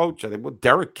new coach. I think,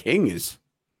 Derek King is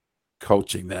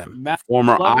coaching them,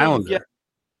 former Islander.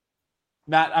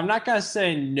 Matt, I'm not going to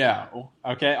say no,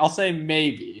 okay? I'll say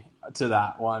maybe to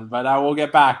that one, but I will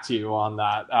get back to you on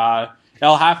that.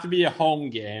 It'll have to be a home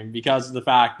game because of the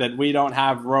fact that we don't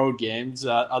have road games.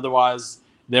 Otherwise,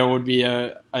 there would be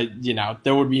there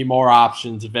would be more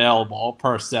options available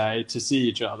per se to see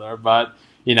each other. But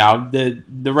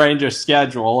the Rangers'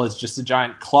 schedule is just a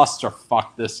giant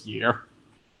clusterfuck this year.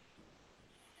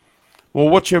 Well,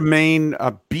 what's your main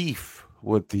beef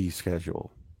with the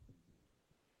schedule?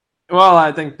 Well,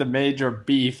 I think the major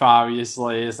beef,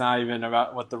 obviously, is not even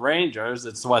about with the Rangers.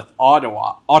 It's with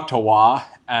Ottawa,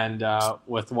 and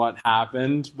with what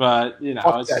happened. But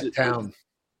Fuck it's that town.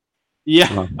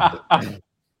 Yeah.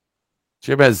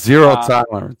 Jim has zero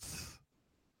tolerance.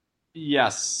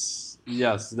 Yes.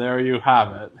 There you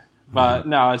have it. But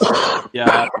no, it's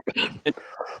it's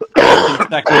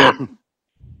consecutive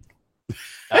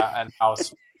and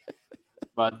house.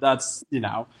 But that's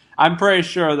I'm pretty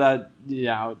sure that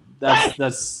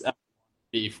that's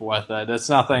beef with it. It's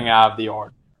nothing out of the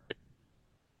ordinary.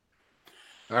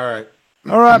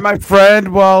 All right, my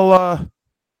friend. Well,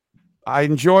 I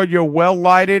enjoyed your well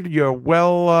lighted, your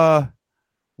well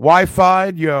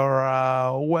Wi-Fi'd, your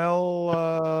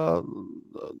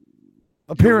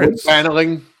appearance,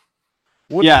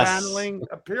 wood paneling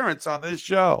appearance on this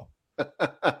show.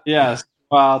 Yes.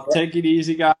 Well, take it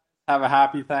easy, guys. Have a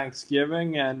happy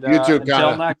Thanksgiving, and You too, until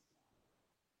Connor. next.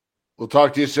 We'll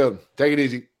talk to you soon. Take it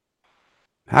easy.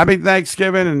 Happy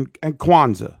Thanksgiving and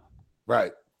Kwanzaa.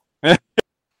 Right.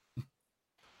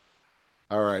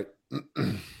 All right.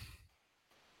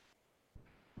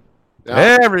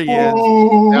 There he is.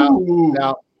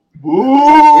 Now.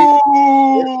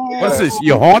 What's this?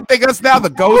 You haunting us now? The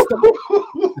ghost?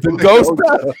 The ghost?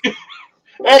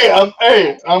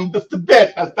 Hey, that's the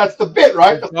bit. That's the bit,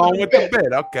 right? That's going with the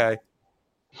bit. Okay.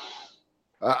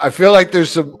 I feel like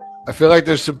there's some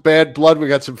bad blood. We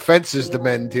got some fences to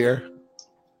mend here.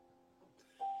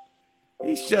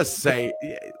 He's just saying.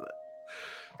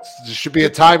 There should be a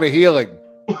time of healing.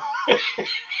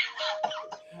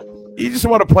 You just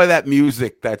want to play that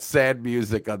music, that sad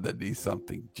music underneath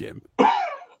something, Jim.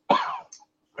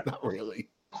 Not really.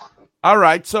 All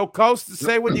right, so Costa,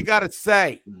 say what you got to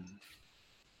say.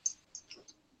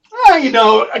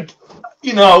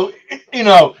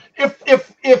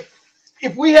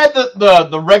 If we had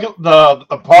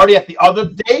the party at the other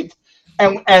date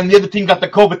and the other team got the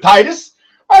COVID-titis,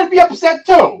 I'd be upset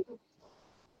too.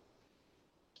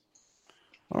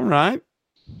 All right.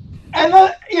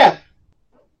 And yeah.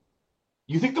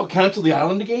 You think they'll cancel the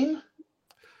Islander game?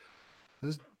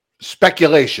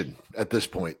 Speculation at this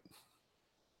point.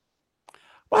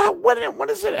 Well, what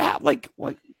is it like?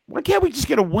 Why can't we just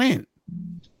get a win?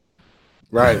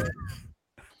 Right.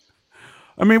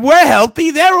 I mean, we're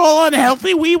healthy. They're all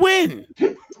unhealthy. We win.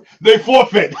 They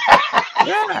forfeit.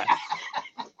 Yeah.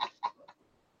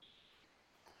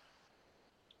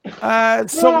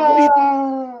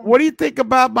 So what do you think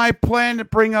about my plan to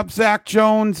bring up Zach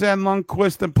Jones and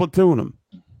Lundqvist and platoon them?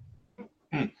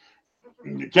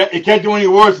 It can't do any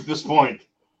worse at this point.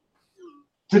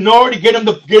 Tenori, get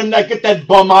that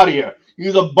bum out of here.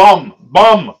 He's a bum.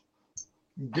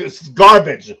 This is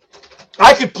garbage.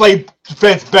 I could play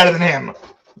defense better than him.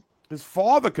 His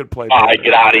father could play. All right,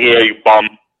 get out of here, you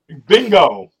bum.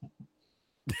 Bingo.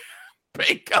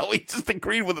 Bingo. He just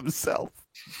agreed with himself.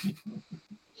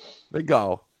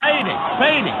 Bingo. Fading.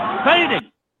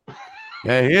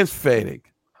 Yeah, he is fading.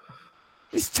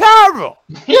 He's terrible.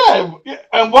 Yeah,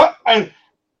 and what?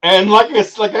 And like I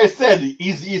said,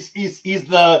 he's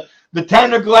the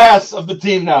Tanner Glass of the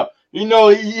team now. He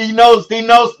knows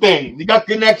things. He got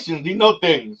connections. He knows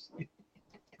things.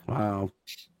 Wow.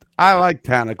 I like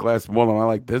Tanner Glass more than I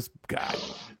like this guy.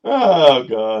 Oh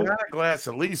God. Tanner Glass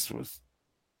at least was,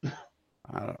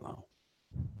 I don't know.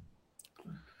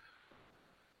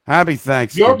 Happy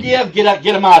Thanksgiving. Georgiev, get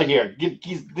him out of here.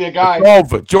 He's the guy. It's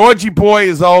over. Georgie boy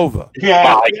is over.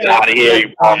 Yeah, get out of here,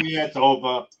 you bum. Yeah, it's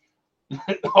over.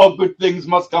 All good things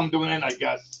must come to an end, I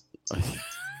guess.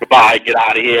 Goodbye, get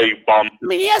out of here, you bum. I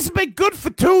mean, he hasn't been good for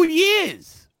 2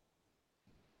 years.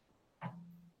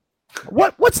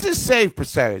 What's this save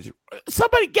percentage?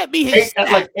 Somebody get me his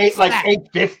like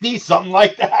 850, something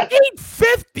like that.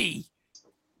 850.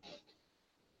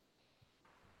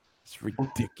 It's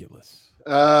ridiculous.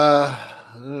 I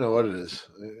don't know what it is.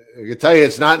 I can tell you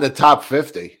it's not in the top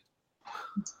 50.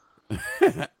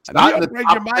 It's not in the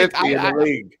top 50 in the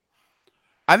league.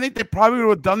 I think they probably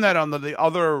would have done that under the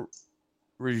other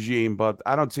regime, but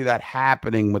I don't see that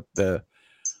happening with the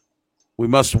we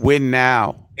must win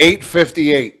now.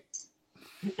 858.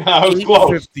 I was close.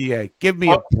 858. Give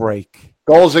me a break.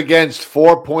 Goals against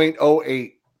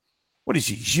 4.08. What is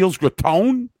he, Gilles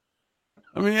Gratton?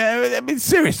 I mean,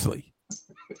 seriously.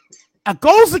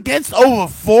 Goals against over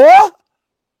 4?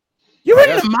 You're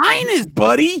in the minors,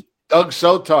 buddy. Doug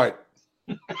Sotart.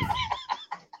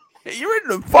 You're in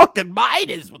the fucking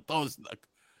minors with those.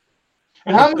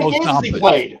 And how many games has he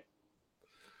played?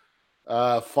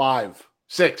 5,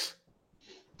 6.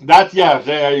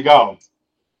 There you go.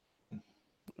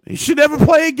 He should never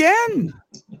play again.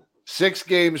 6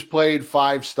 games played,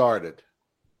 5 started.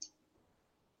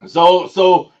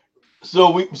 So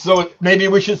So maybe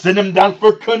we should send him down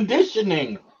for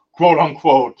conditioning, quote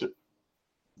unquote.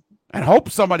 And hope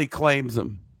somebody claims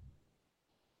him.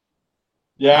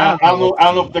 Yeah, I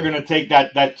don't know if they're gonna take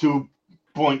that $2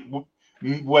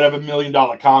 million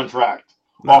contract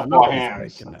off our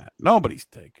hands. Nobody's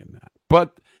taking that.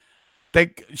 But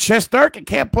Shesterkin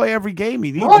can't play every game.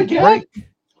 He needs No, a break.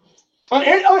 Let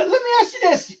me ask you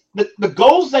this: the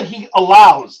goals that he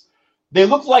allows, they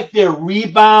look like they're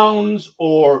rebounds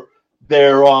or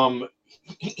they're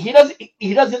he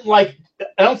doesn't like.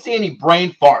 I don't see any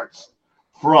brain farts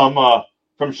from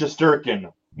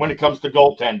Shesterkin when it comes to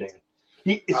goaltending.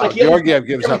 Georgiev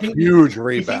gives up huge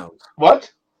rebounds.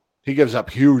 What? He gives up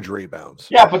huge rebounds.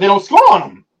 Yeah, but they don't score on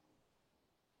him.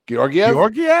 Georgiev?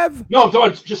 No, I'm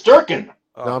talking Shesterkin.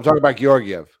 No, I'm talking about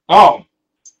Georgiev. Oh.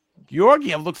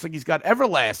 Georgiev looks like he's got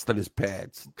Everlast in his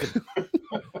pads.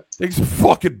 He's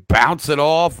fucking bouncing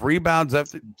off, rebounds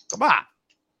after. Come on.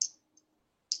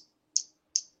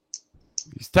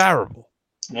 He's terrible.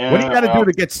 Yeah, what do you got to do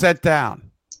to get set down?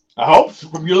 I hope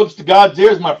from your lips to God's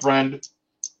ears, my friend.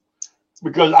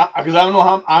 Because I don't know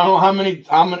how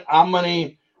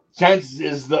many chances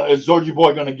is Georgie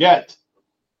Boy going to get.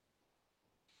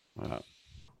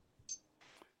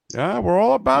 Yeah, we're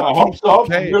all about. I hope so.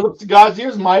 From your lips to God's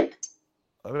ears, Mike.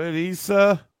 I mean, he's.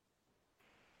 I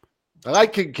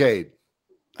like Kincaid.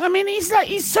 I mean,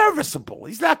 he's serviceable.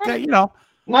 He's not,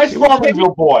 nice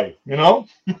Farmville boy,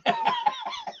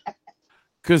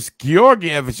 Because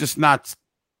Georgiev is just not.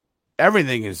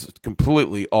 Everything is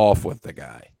completely off with the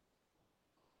guy.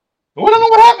 We don't know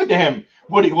what happened to him.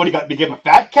 What he got? Became a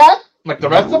fat cat like the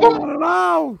rest of them? I don't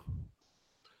know.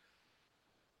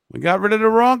 We got rid of the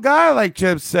wrong guy, like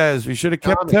Jim says. We should have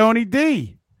kept Tony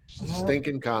D.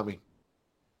 Stinking commie.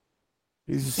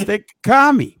 He's a stinking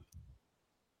commie.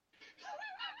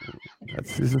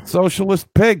 He's a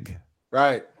socialist pig.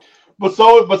 Right. But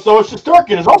so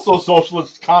Shesterkin is also a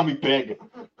socialist commie pig.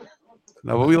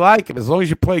 No, but we like him. As long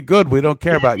as you play good, we don't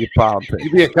care about your politics.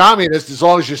 You be a communist as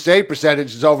long as your state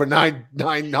percentage is over 900.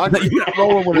 You're not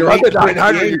rolling with You're under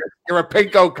 900. You're a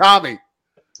pinko commie.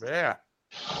 Yeah.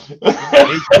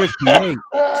 858.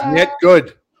 Yet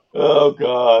good. Oh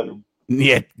God.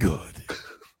 Yet good.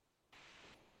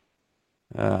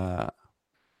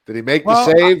 Did he make the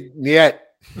save? Yet.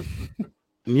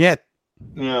 Yet.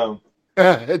 Yeah.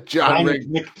 John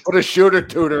Ring put a shooter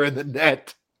tutor in the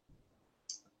net.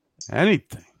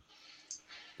 Anything.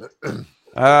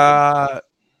 Matt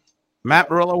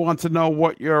Murillo wants to know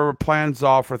what your plans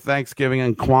are for Thanksgiving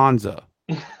and Kwanzaa.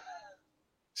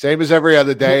 Same as every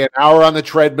other day. An hour on the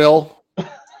treadmill.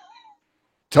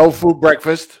 Tofu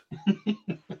breakfast.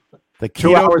 The 2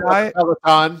 keto hours diet. on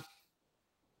Peloton.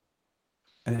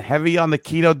 And heavy on the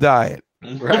keto diet.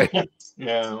 Right.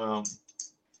 Yeah, well.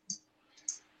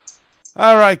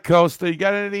 All right, Costa. You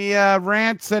got any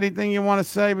rants? Anything you want to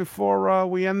say before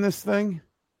we end this thing?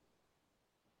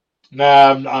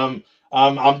 Nah,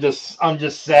 I'm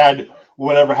just sad.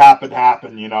 Whatever happened.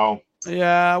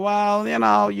 Yeah,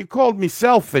 well, you called me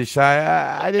selfish.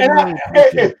 I didn't really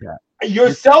appreciate that.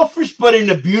 You're selfish, but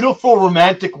in a beautiful,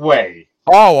 romantic way.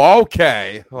 Oh,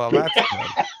 okay. Well, that's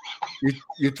good.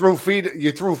 You threw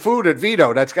food at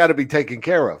Vito. That's got to be taken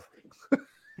care of.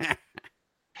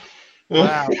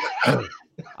 Wow.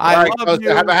 I love you.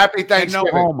 Have a happy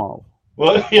Thanksgiving. No homo.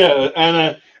 Well, yeah,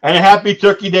 and a happy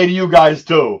Turkey Day to you guys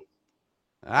too.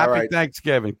 Happy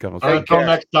Thanksgiving, Costa. Until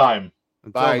next time.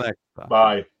 Until next time.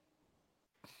 Bye.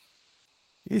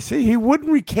 You see, he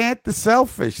wouldn't recant the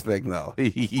selfish thing, though.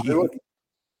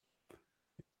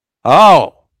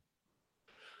 Oh.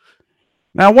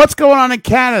 Now, what's going on in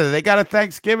Canada? They got a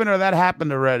Thanksgiving, or that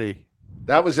happened already?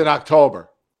 That was in October.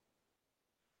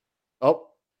 Oh.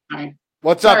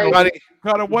 What's up, buddy?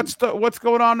 What's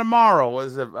going on tomorrow?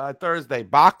 Is it Thursday?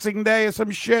 Boxing Day or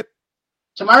some shit?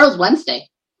 Tomorrow's Wednesday.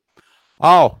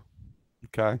 Oh.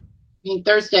 Okay. I mean,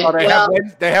 Thursday. Oh,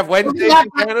 they have Wednesdays in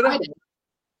Canada? Friday.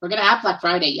 We're going to have Black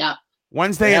Friday, yeah.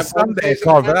 Wednesday and Sunday at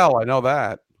Carvel. I know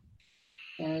that.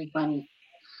 Very funny.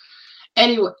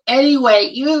 Anyway,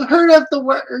 you heard of the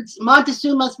words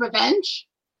Montezuma's Revenge?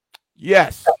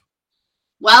 Yes.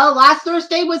 Well, last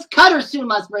Thursday was Cutter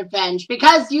Suma's Revenge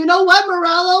because you know what,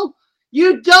 Morello?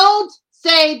 You don't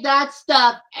say that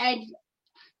stuff and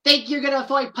think you're going to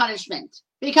avoid punishment.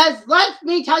 Because let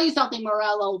me tell you something,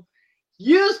 Morello.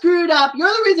 You screwed up. You're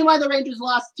the reason why the Rangers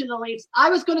lost to the Leafs.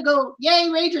 I was going to go, yay,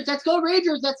 Rangers. Let's go,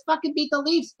 Rangers. Let's fucking beat the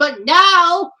Leafs. But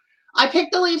now I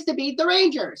picked the Leafs to beat the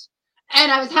Rangers.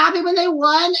 And I was happy when they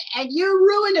won, and you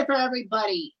ruined it for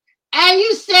everybody. and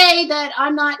you say that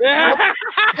I'm not hated.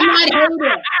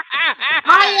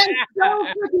 I am so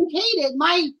freaking hated.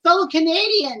 My fellow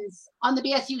Canadians on the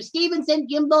BSU, Stevenson,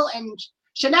 Gimbel, and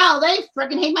Chanel, they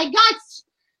freaking hate my guts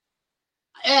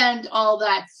and all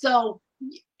that. So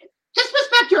just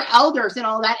respect your elders and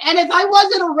all that. And if I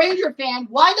wasn't a Ranger fan,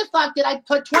 why the fuck did I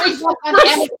put 20 bucks on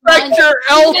Amazon? Respect your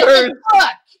elders.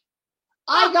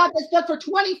 I got this book for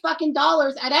 $20 fucking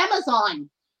at Amazon.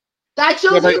 That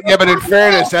shows but in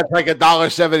fairness, that's like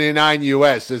 $1.79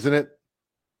 US, isn't it?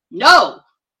 No,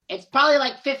 it's probably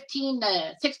like 15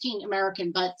 to 16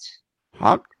 American, but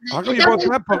how come you bought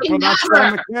that book for not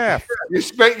selling the calf?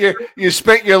 You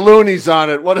spent your loonies on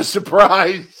it. What a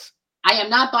surprise! I am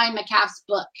not buying McCaff's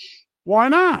book. Why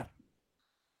not?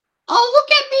 Oh,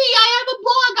 look at me! I have a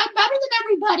blog. I'm better than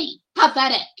everybody.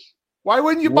 Pathetic. Why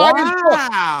wouldn't you buy his book?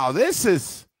 Wow, this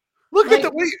is at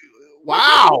the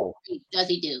wow. What does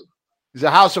he do? He's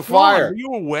a house of fire. Are you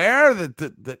aware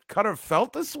that Cutter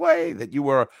felt this way? That you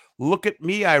were, look at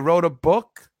me, I wrote a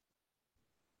book?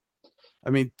 I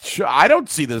mean, I don't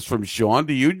see this from Sean.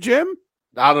 Do you, Jim?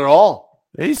 Not at all.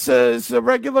 He's a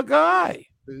regular guy.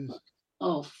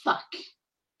 Oh, fuck.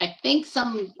 I think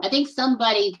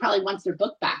somebody probably wants their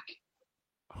book back.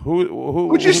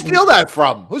 Who'd you steal that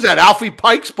from? Who's that? Alfie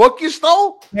Pike's book you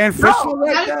stole? I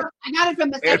got it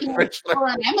from the second store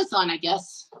on Amazon, I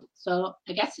guess. So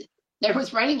I guess there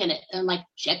was writing in it. And I'm like,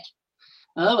 shit.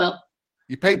 Oh, well.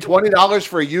 You paid $20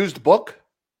 for a used book?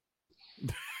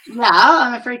 Yeah,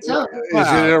 I'm afraid so. Is it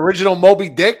an original Moby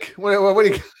Dick? What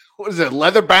is it,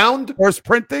 leather bound? First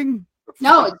printing?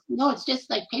 No, it's just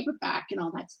like paperback and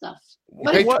all that stuff. You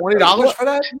paid $20 for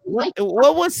that?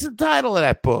 What was the title of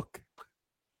that book?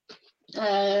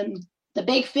 The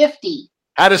Big 50.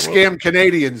 How to Scam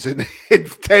Canadians in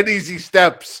 10 Easy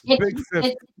Steps.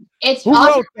 It's Who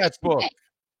wrote that book?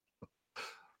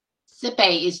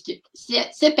 Sipe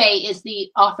is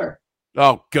the author.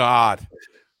 Oh, God.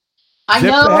 I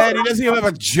know. He doesn't even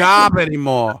have a job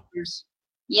anymore.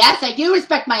 Yes, I do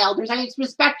respect my elders. I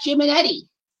respect Jim and Eddie.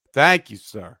 Thank you,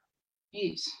 sir.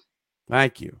 Jeez.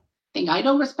 Thank you. Think I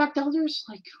don't respect elders?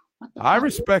 Like, what the I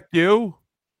respect you.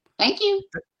 Thank you.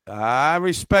 I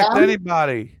respect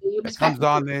anybody that comes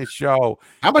on this show.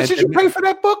 How much did you pay for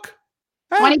that book?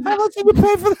 How much did you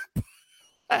pay for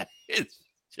that?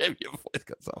 Jim, your voice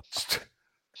goes off.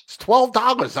 It's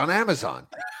 $12 on Amazon.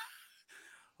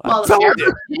 Well,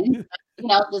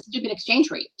 the stupid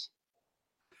exchange rate.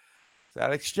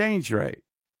 That exchange rate.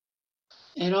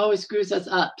 It always screws us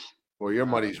up. Well, your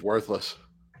money's worthless.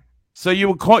 So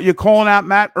you're calling out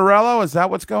Matt Morello? Is that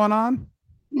what's going on?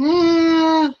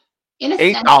 $8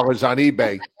 on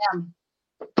eBay.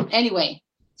 Anyway,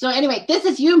 this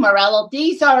is you, Morello.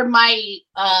 These are my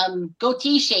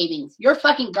goatee shavings. You're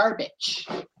fucking garbage.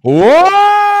 Whoa!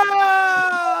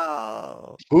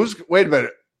 Wait a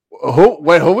minute. Who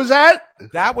was that?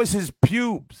 That was his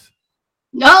pubes.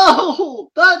 No,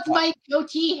 that's my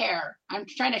goatee hair. I'm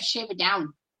trying to shave it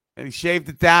down. And he shaved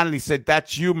it down and he said,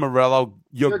 "That's you, Morello.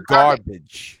 You're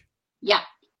garbage." Yeah.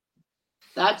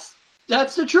 That's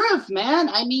the truth, man.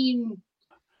 I mean,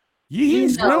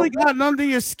 he's really gotten under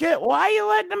your skin. Why are you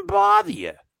letting him bother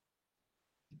you?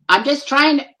 I'm just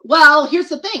trying. Well, here's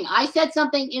the thing. I said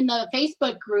something in the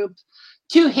Facebook group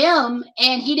to him,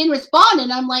 and he didn't respond.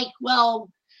 And I'm like, well,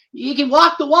 you can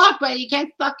walk the walk, but you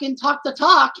can't fucking talk the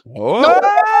talk. Oh. So you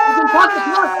can talk the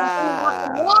talk, but you can't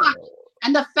walk the walk.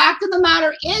 And the fact of the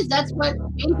matter is, that's what 80%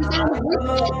 of the group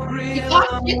did. You talk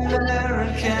shit to them.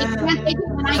 You can't take it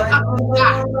when I talk to you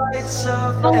back.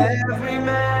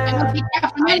 I don't take that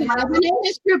from anyone. I've been in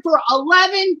this group for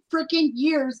 11 freaking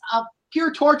years of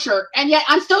pure torture, and yet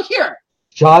I'm still here.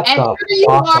 Shut and the here you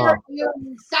fuck are, up.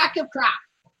 you sack of crap.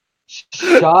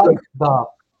 Shut the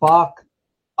fuck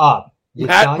up. You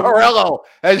Matt done? Morello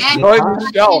has joined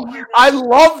the show. I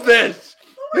love this.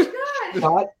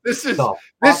 This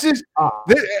is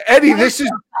Eddie. This is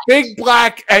Big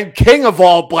Black and King of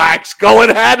all blacks going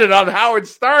at it on Howard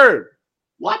Stern.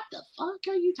 What the fuck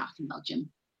are you talking about, Jim?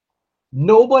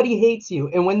 Nobody hates you,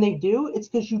 and when they do, it's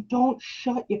because you don't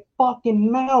shut your fucking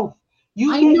mouth.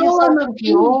 You I get know yourself I'm into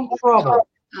your own trouble.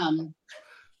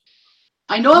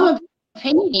 I know I'm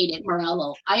opinionated,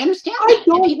 Morello. I understand I that.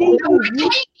 don't And people hate don't you.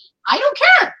 hate me. I don't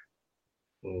care.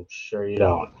 I'm sure you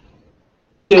don't.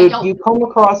 Dude, you come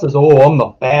across as, oh, I'm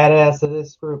the badass of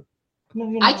this group. No,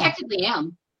 you're I not. technically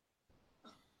am.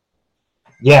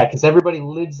 Yeah, because everybody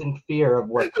lives in fear of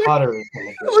what Cutter is going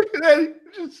to do. Look at Eddie.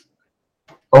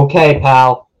 Okay,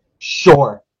 pal.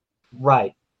 Sure.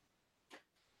 Right.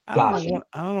 I Gotcha.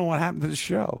 don't know what happened to the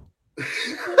show.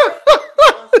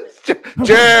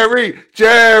 Jerry.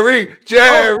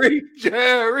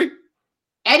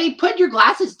 Eddie, put your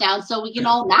glasses down so we can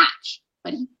all match,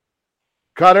 buddy.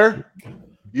 Cutter,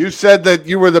 you said that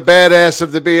you were the badass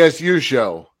of the BSU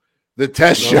show. The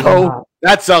test show,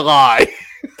 that's a lie.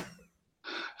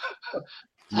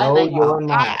 No, you're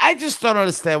not. I just don't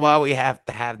understand why we have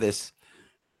to have this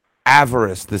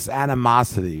avarice, this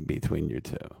animosity between you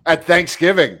two. At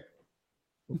Thanksgiving.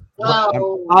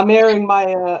 Well, I'm airing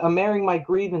my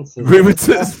grievances.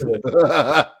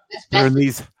 During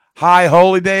these high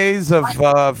holy days of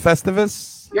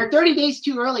Festivus. You're 30 days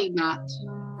too early, Matt.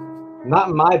 Not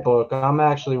in my book. I'm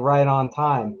actually right on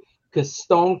time. Because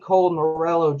Stone Cold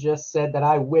Morello just said that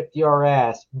I whipped your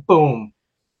ass. Boom.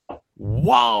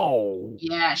 Whoa.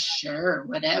 Yeah, sure,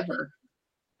 whatever.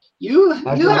 You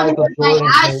That's haven't Michael whipped my Jordan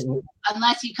ass saying-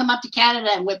 unless you come up to Canada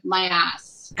and whip my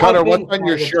ass. Cutter, what's on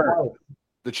your shirt?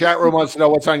 The chat room wants to know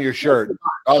what's on your shirt.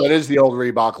 Oh, it is the old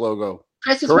Reebok logo.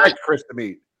 Chris is Correct, right. Chris to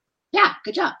meet. Yeah,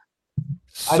 good job.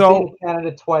 I've been to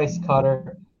Canada twice,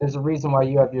 Cutter. There's a reason why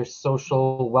you have your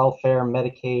social welfare,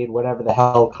 Medicaid, whatever the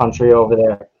hell country over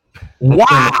there. We're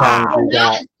Wow.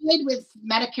 not as good with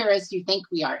Medicare as you think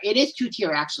we are. It is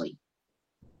two-tier, actually.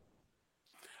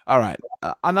 All right.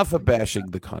 Enough of bashing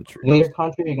the country. In your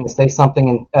country, you're going to say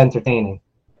something entertaining.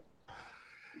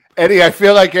 Eddie, I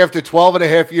feel like after 12 and a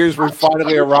half years, we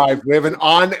finally arrived. We have an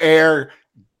on-air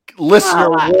listener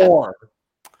war.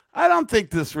 I don't think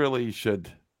this really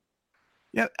should.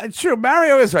 Yeah, it's true.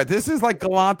 Mario is right. This is like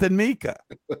Gallant and Mika.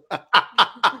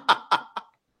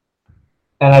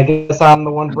 And I guess I'm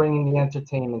the one bringing the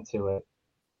entertainment to it.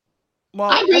 Well,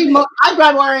 I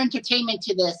brought more entertainment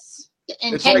to this. It's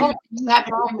Integrity, like- you have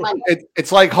to bring money.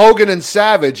 It's like Hogan and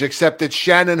Savage, except it's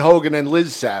Shannon Hogan and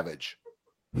Liz Savage.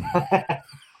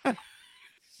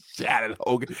 Shannon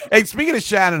Hogan. Hey, speaking of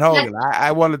Shannon Hogan,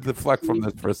 I wanted to deflect from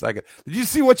this for a second. Did you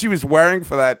see what she was wearing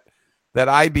for that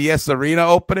IBS arena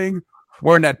opening?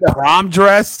 Wearing that prom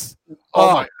dress?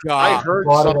 Oh my God. I heard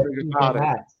something about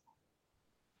it.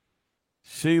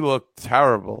 She looked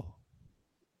terrible.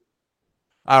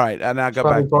 All right, and now go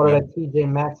Probably back. bought it at TJ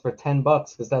Maxx for $10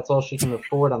 because that's all she can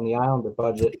afford on the Islander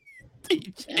budget.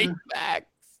 TJ Maxx.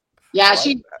 Yeah,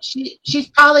 she's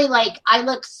probably like, I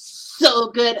look so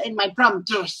good in my prom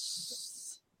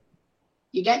dress.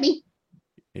 You get me?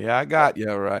 Yeah, I got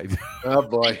you right. Oh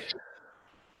boy.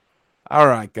 All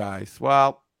right, guys.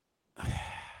 Well,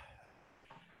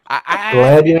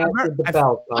 Glad you answered the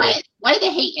bell. Why do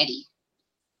they hate Eddie?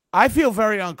 I feel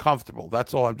very uncomfortable.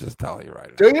 That's all I'm just telling you right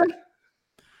now. Do you?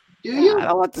 Do you? I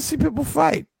don't want to see people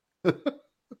fight.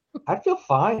 I feel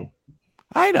fine.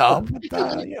 I know,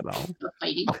 but, you know.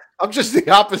 I'm just the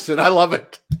opposite. I love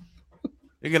it.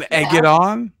 You're going to egg it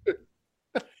on?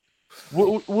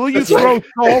 Will you It's throw like-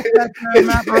 salt at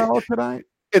Matt Morello tonight?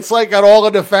 It's like on All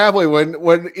in the Family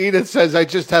when Edith says, I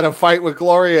just had a fight with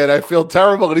Gloria and I feel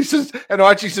terrible. And he says, and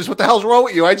Archie says, what the hell's wrong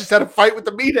with you? I just had a fight with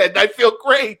the meathead and I feel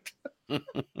great.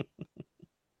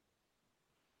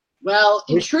 Well,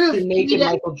 in We truth, should make a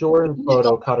Michael Jordan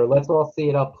photo, Cutter. Let's all see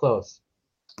it up close.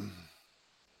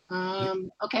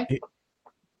 okay.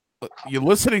 You're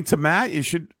listening to Matt? You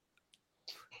should.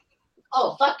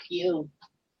 Oh, fuck you.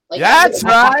 Like, That's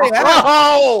right.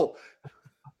 Oh!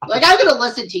 Like, I'm going to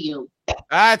listen to you.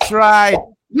 That's right.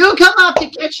 You come up to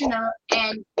Kitchener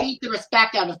and beat the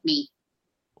respect out of me.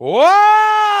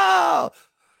 Whoa!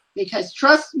 Because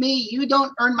trust me, you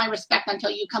don't earn my respect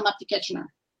until you come up to Kitchener.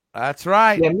 That's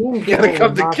right. Yeah, me and You gotta Gil come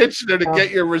were to not- Kitchener to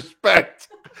get your respect.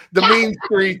 The mean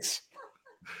streets.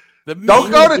 Don't Me go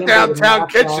and to Gil would downtown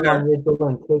knock down Kitchener. on your door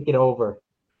and take it over.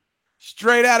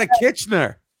 Straight out of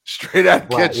Kitchener. Straight out of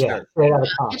Right, Kitchener. yeah, straight out of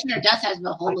town. Kitchener does have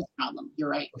the homeless problem. You're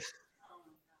right.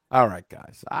 All right,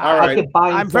 guys. All right. I could buy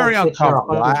I'm and very sell Kitchener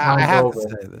uncomfortable. 100 I times have over. to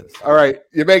say this. All right.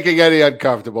 You're making Eddie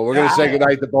uncomfortable. We're going to say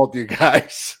goodnight to both of you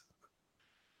guys.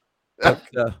 But,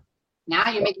 Now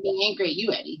you're making me angry at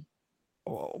you, Eddie.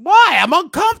 why? I'm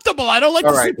uncomfortable. I don't like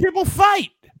All to see right. people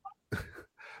fight.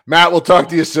 Matt, we'll talk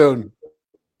to you soon.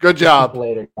 Good job.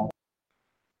 Later.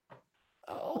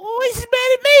 Oh, he's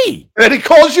mad at me. And he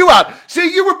calls you out.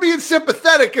 See, you were being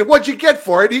sympathetic, and what'd you get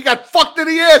for it? He got fucked in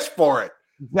the ass for it.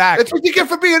 Exactly. That's what you get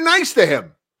for being nice to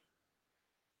him.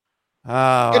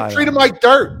 Oh, And treat him like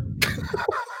dirt.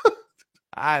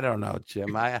 I don't know,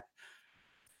 Jim.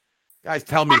 Guys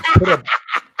tell me to put a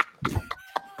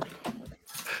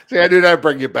See, I knew that'd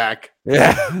bring you back.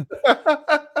 yeah.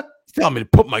 Tell me to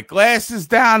put my glasses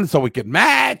down so we can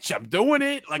match. I'm doing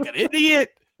it like an idiot.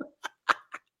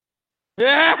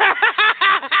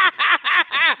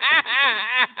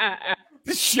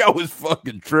 This show is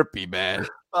fucking trippy, man.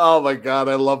 Oh my God,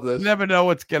 I love this. Never know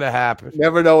what's gonna happen.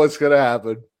 Never know what's gonna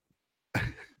happen.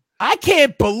 I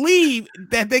can't believe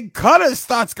that then Cutter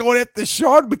starts going after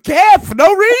Sean McCaff for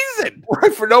no reason.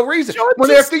 Right, for no reason.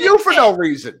 Went after you for no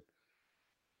reason.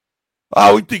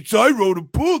 Oh, he thinks I wrote a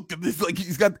book, and it's like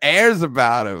he's got airs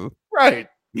about him. Right.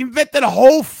 He invented a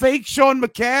whole fake Sean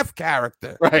McCaff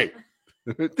character. Right.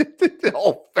 The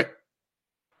whole fake.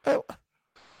 I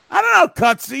don't know,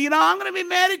 Cutsy. I'm going to be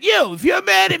mad at you. If you're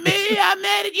mad at me, I'm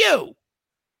mad at you.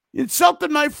 You insulted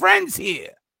my friends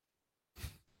here.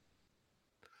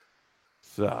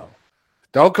 So.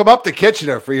 Don't come up to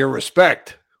Kitchener for your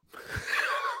respect.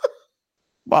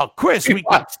 Well, Chris, we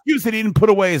can excuse that he didn't put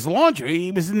away his laundry.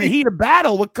 He was in the heat of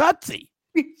battle with Cutsy.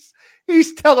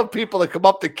 He's telling people to come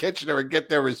up to Kitchener and get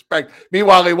their respect.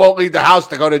 Meanwhile, he won't leave the house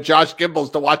to go to Josh Gimbel's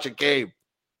to watch a game.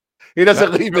 He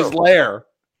doesn't leave his lair.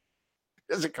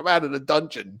 He doesn't come out of the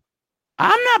dungeon.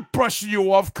 I'm not brushing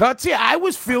you off, Cutsy. I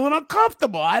was feeling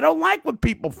uncomfortable. I don't like when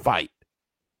people fight.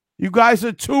 You guys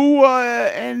are two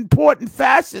important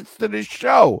facets to this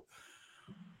show.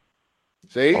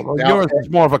 See? Yours is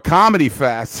more of a comedy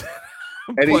facet.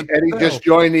 Eddie just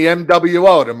joined the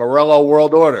MWO, the Morello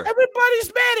World Order.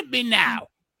 Everybody's mad at me now.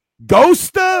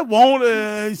 Ghoster won't.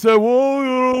 He said,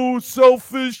 "Well,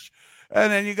 selfish."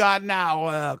 And then you got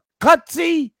now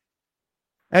Cutsy,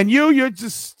 and you're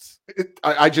just.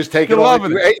 I just take it all.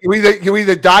 You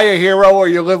either die a hero or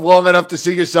you live long enough to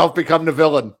see yourself become the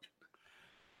villain.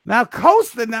 Now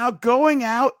Costa going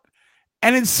out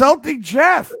and insulting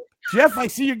Jeff. Jeff, I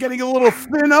see you're getting a little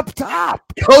thin up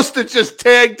top. Costa just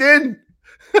tagged in.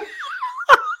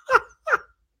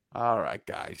 All right,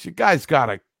 guys. You guys got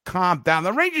to calm down.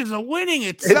 The Rangers are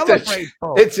winning. Celebrate.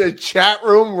 It's a chat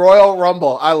room Royal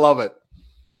Rumble. I love it.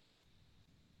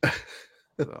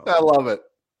 I love it.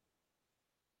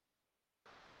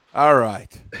 All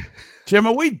right. Jim,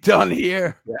 are we done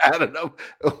here? I don't know.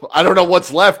 I don't know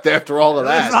what's left after all of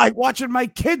that. It's like watching my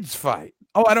kids fight.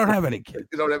 Oh, I don't have any kids.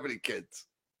 You don't have any kids.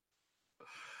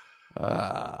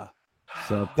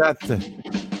 So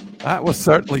that was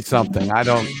certainly something. I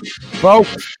don't,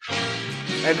 folks.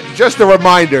 And just a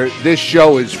reminder, this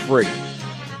show is free.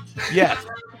 Yes.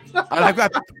 And I've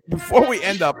got, before we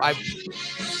end up, I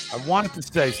wanted to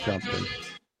say something.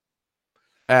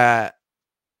 I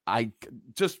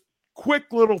just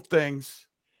quick little things.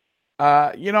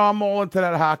 I'm all into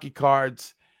that hockey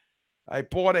cards. I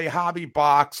bought a hobby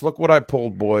box. Look what I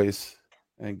pulled, boys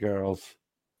and girls.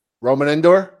 Roman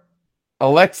Indoor?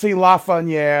 Alexis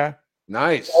Lafreniere.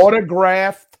 Nice.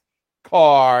 Autographed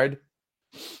card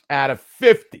out of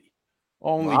 50.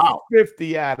 Only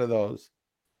 50 out of those.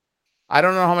 I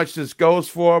don't know how much this goes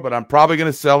for, but I'm probably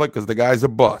going to sell it because the guy's a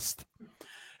bust.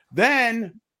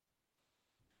 Then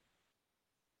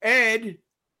Ed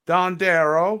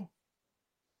Dondero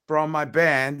from my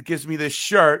band gives me this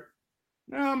shirt.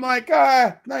 And I'm like,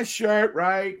 nice shirt,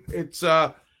 right? It's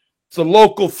a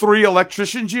local 3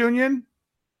 electricians union.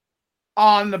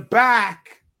 On the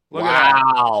back, look at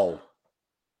that.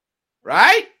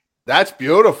 Right? That's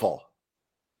beautiful.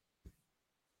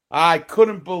 I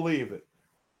couldn't believe it.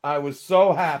 I was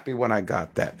so happy when I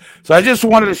got that. So I just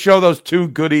wanted to show those 2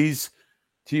 goodies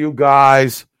to you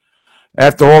guys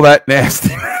after all that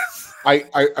nastiness.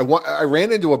 I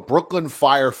ran into a Brooklyn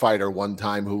firefighter one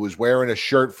time who was wearing a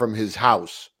shirt from his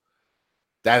house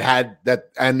that had that,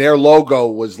 and their logo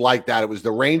was like that. It was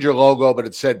the Ranger logo, but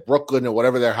it said Brooklyn or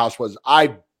whatever their house was.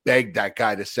 I begged that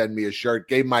guy to send me a shirt,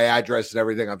 gave my address and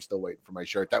everything. I'm still waiting for my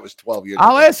shirt. That was 12 years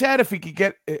I'll ago. ask Ed if he could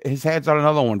get his hands on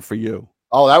another one for you.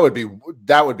 Oh, that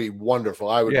would be wonderful.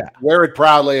 I would wear it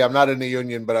proudly. I'm not in the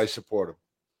union, but I support him.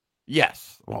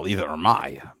 Yes. Well, either am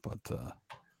I.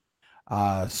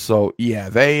 But so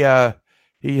yeah,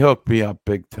 he hooked me up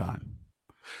big time.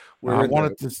 We're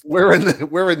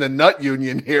in the nut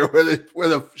union here. We're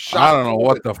the shop. I don't know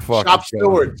what the fuck. Shop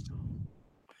stewards.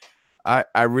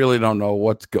 I really don't know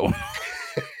what's going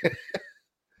on.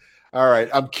 All right,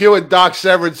 I'm cueing Doc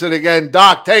Severinsen again.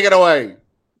 Doc, take it away.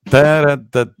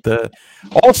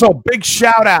 Also, big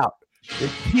shout out to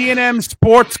P&M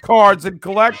Sports Cards and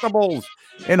Collectibles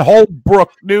in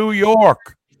Holbrook, New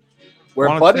York.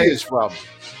 Where Buddy is from.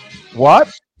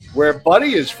 What? Where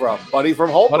Buddy is from. Buddy from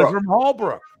Holbrook. Buddy from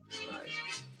Holbrook.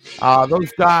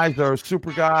 Those guys are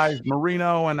super guys,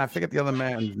 Marino, and I forget the other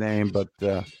man's name, but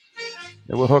they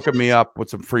were hooking me up with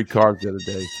some free cards the other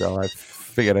day, so I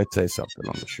figured I'd say something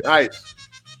on the show. Nice.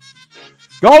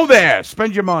 Go there.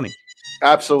 Spend your money.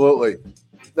 Absolutely.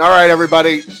 All right,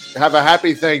 everybody. Have a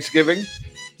happy Thanksgiving.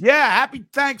 Yeah, happy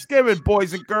Thanksgiving,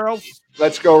 boys and girls.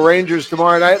 Let's go Rangers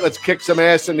tomorrow night. Let's kick some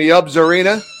ass in the Ubs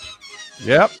Arena.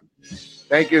 Yep.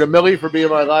 Thank you to Millie for being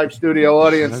my live studio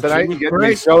audience tonight and getting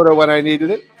me soda when I needed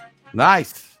it.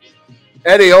 Nice.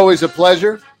 Eddie, always a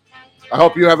pleasure. I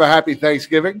hope you have a happy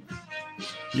Thanksgiving.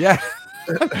 Yeah.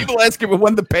 People ask me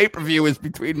when the pay-per-view is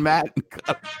between Matt and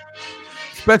Cutter.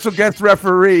 Special guest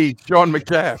referee, Sean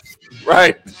McCaff.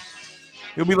 Right.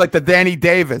 He'll be like the Danny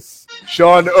Davis.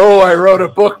 Sean, I wrote a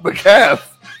book, McCaff.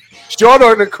 Sean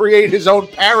ought to create his own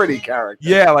parody character.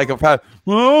 Yeah, like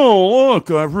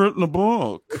look, I've written a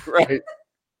book. Right.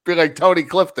 Be like Tony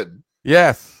Clifton.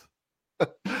 Yes.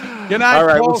 Good night. All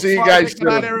right, we'll see you guys Good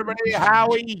night, soon. everybody.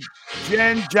 Howie,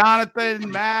 Jen,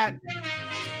 Jonathan, Matt,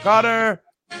 Cutter,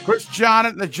 Chris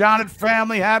Jonathan, the Jonathan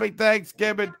family. Happy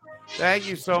Thanksgiving. Thank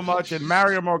you so much. And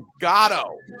Mario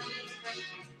Morgado.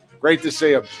 Great to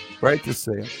see him. Great to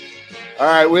see him. All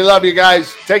right, we love you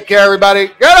guys. Take care, everybody.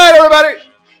 Good night, everybody.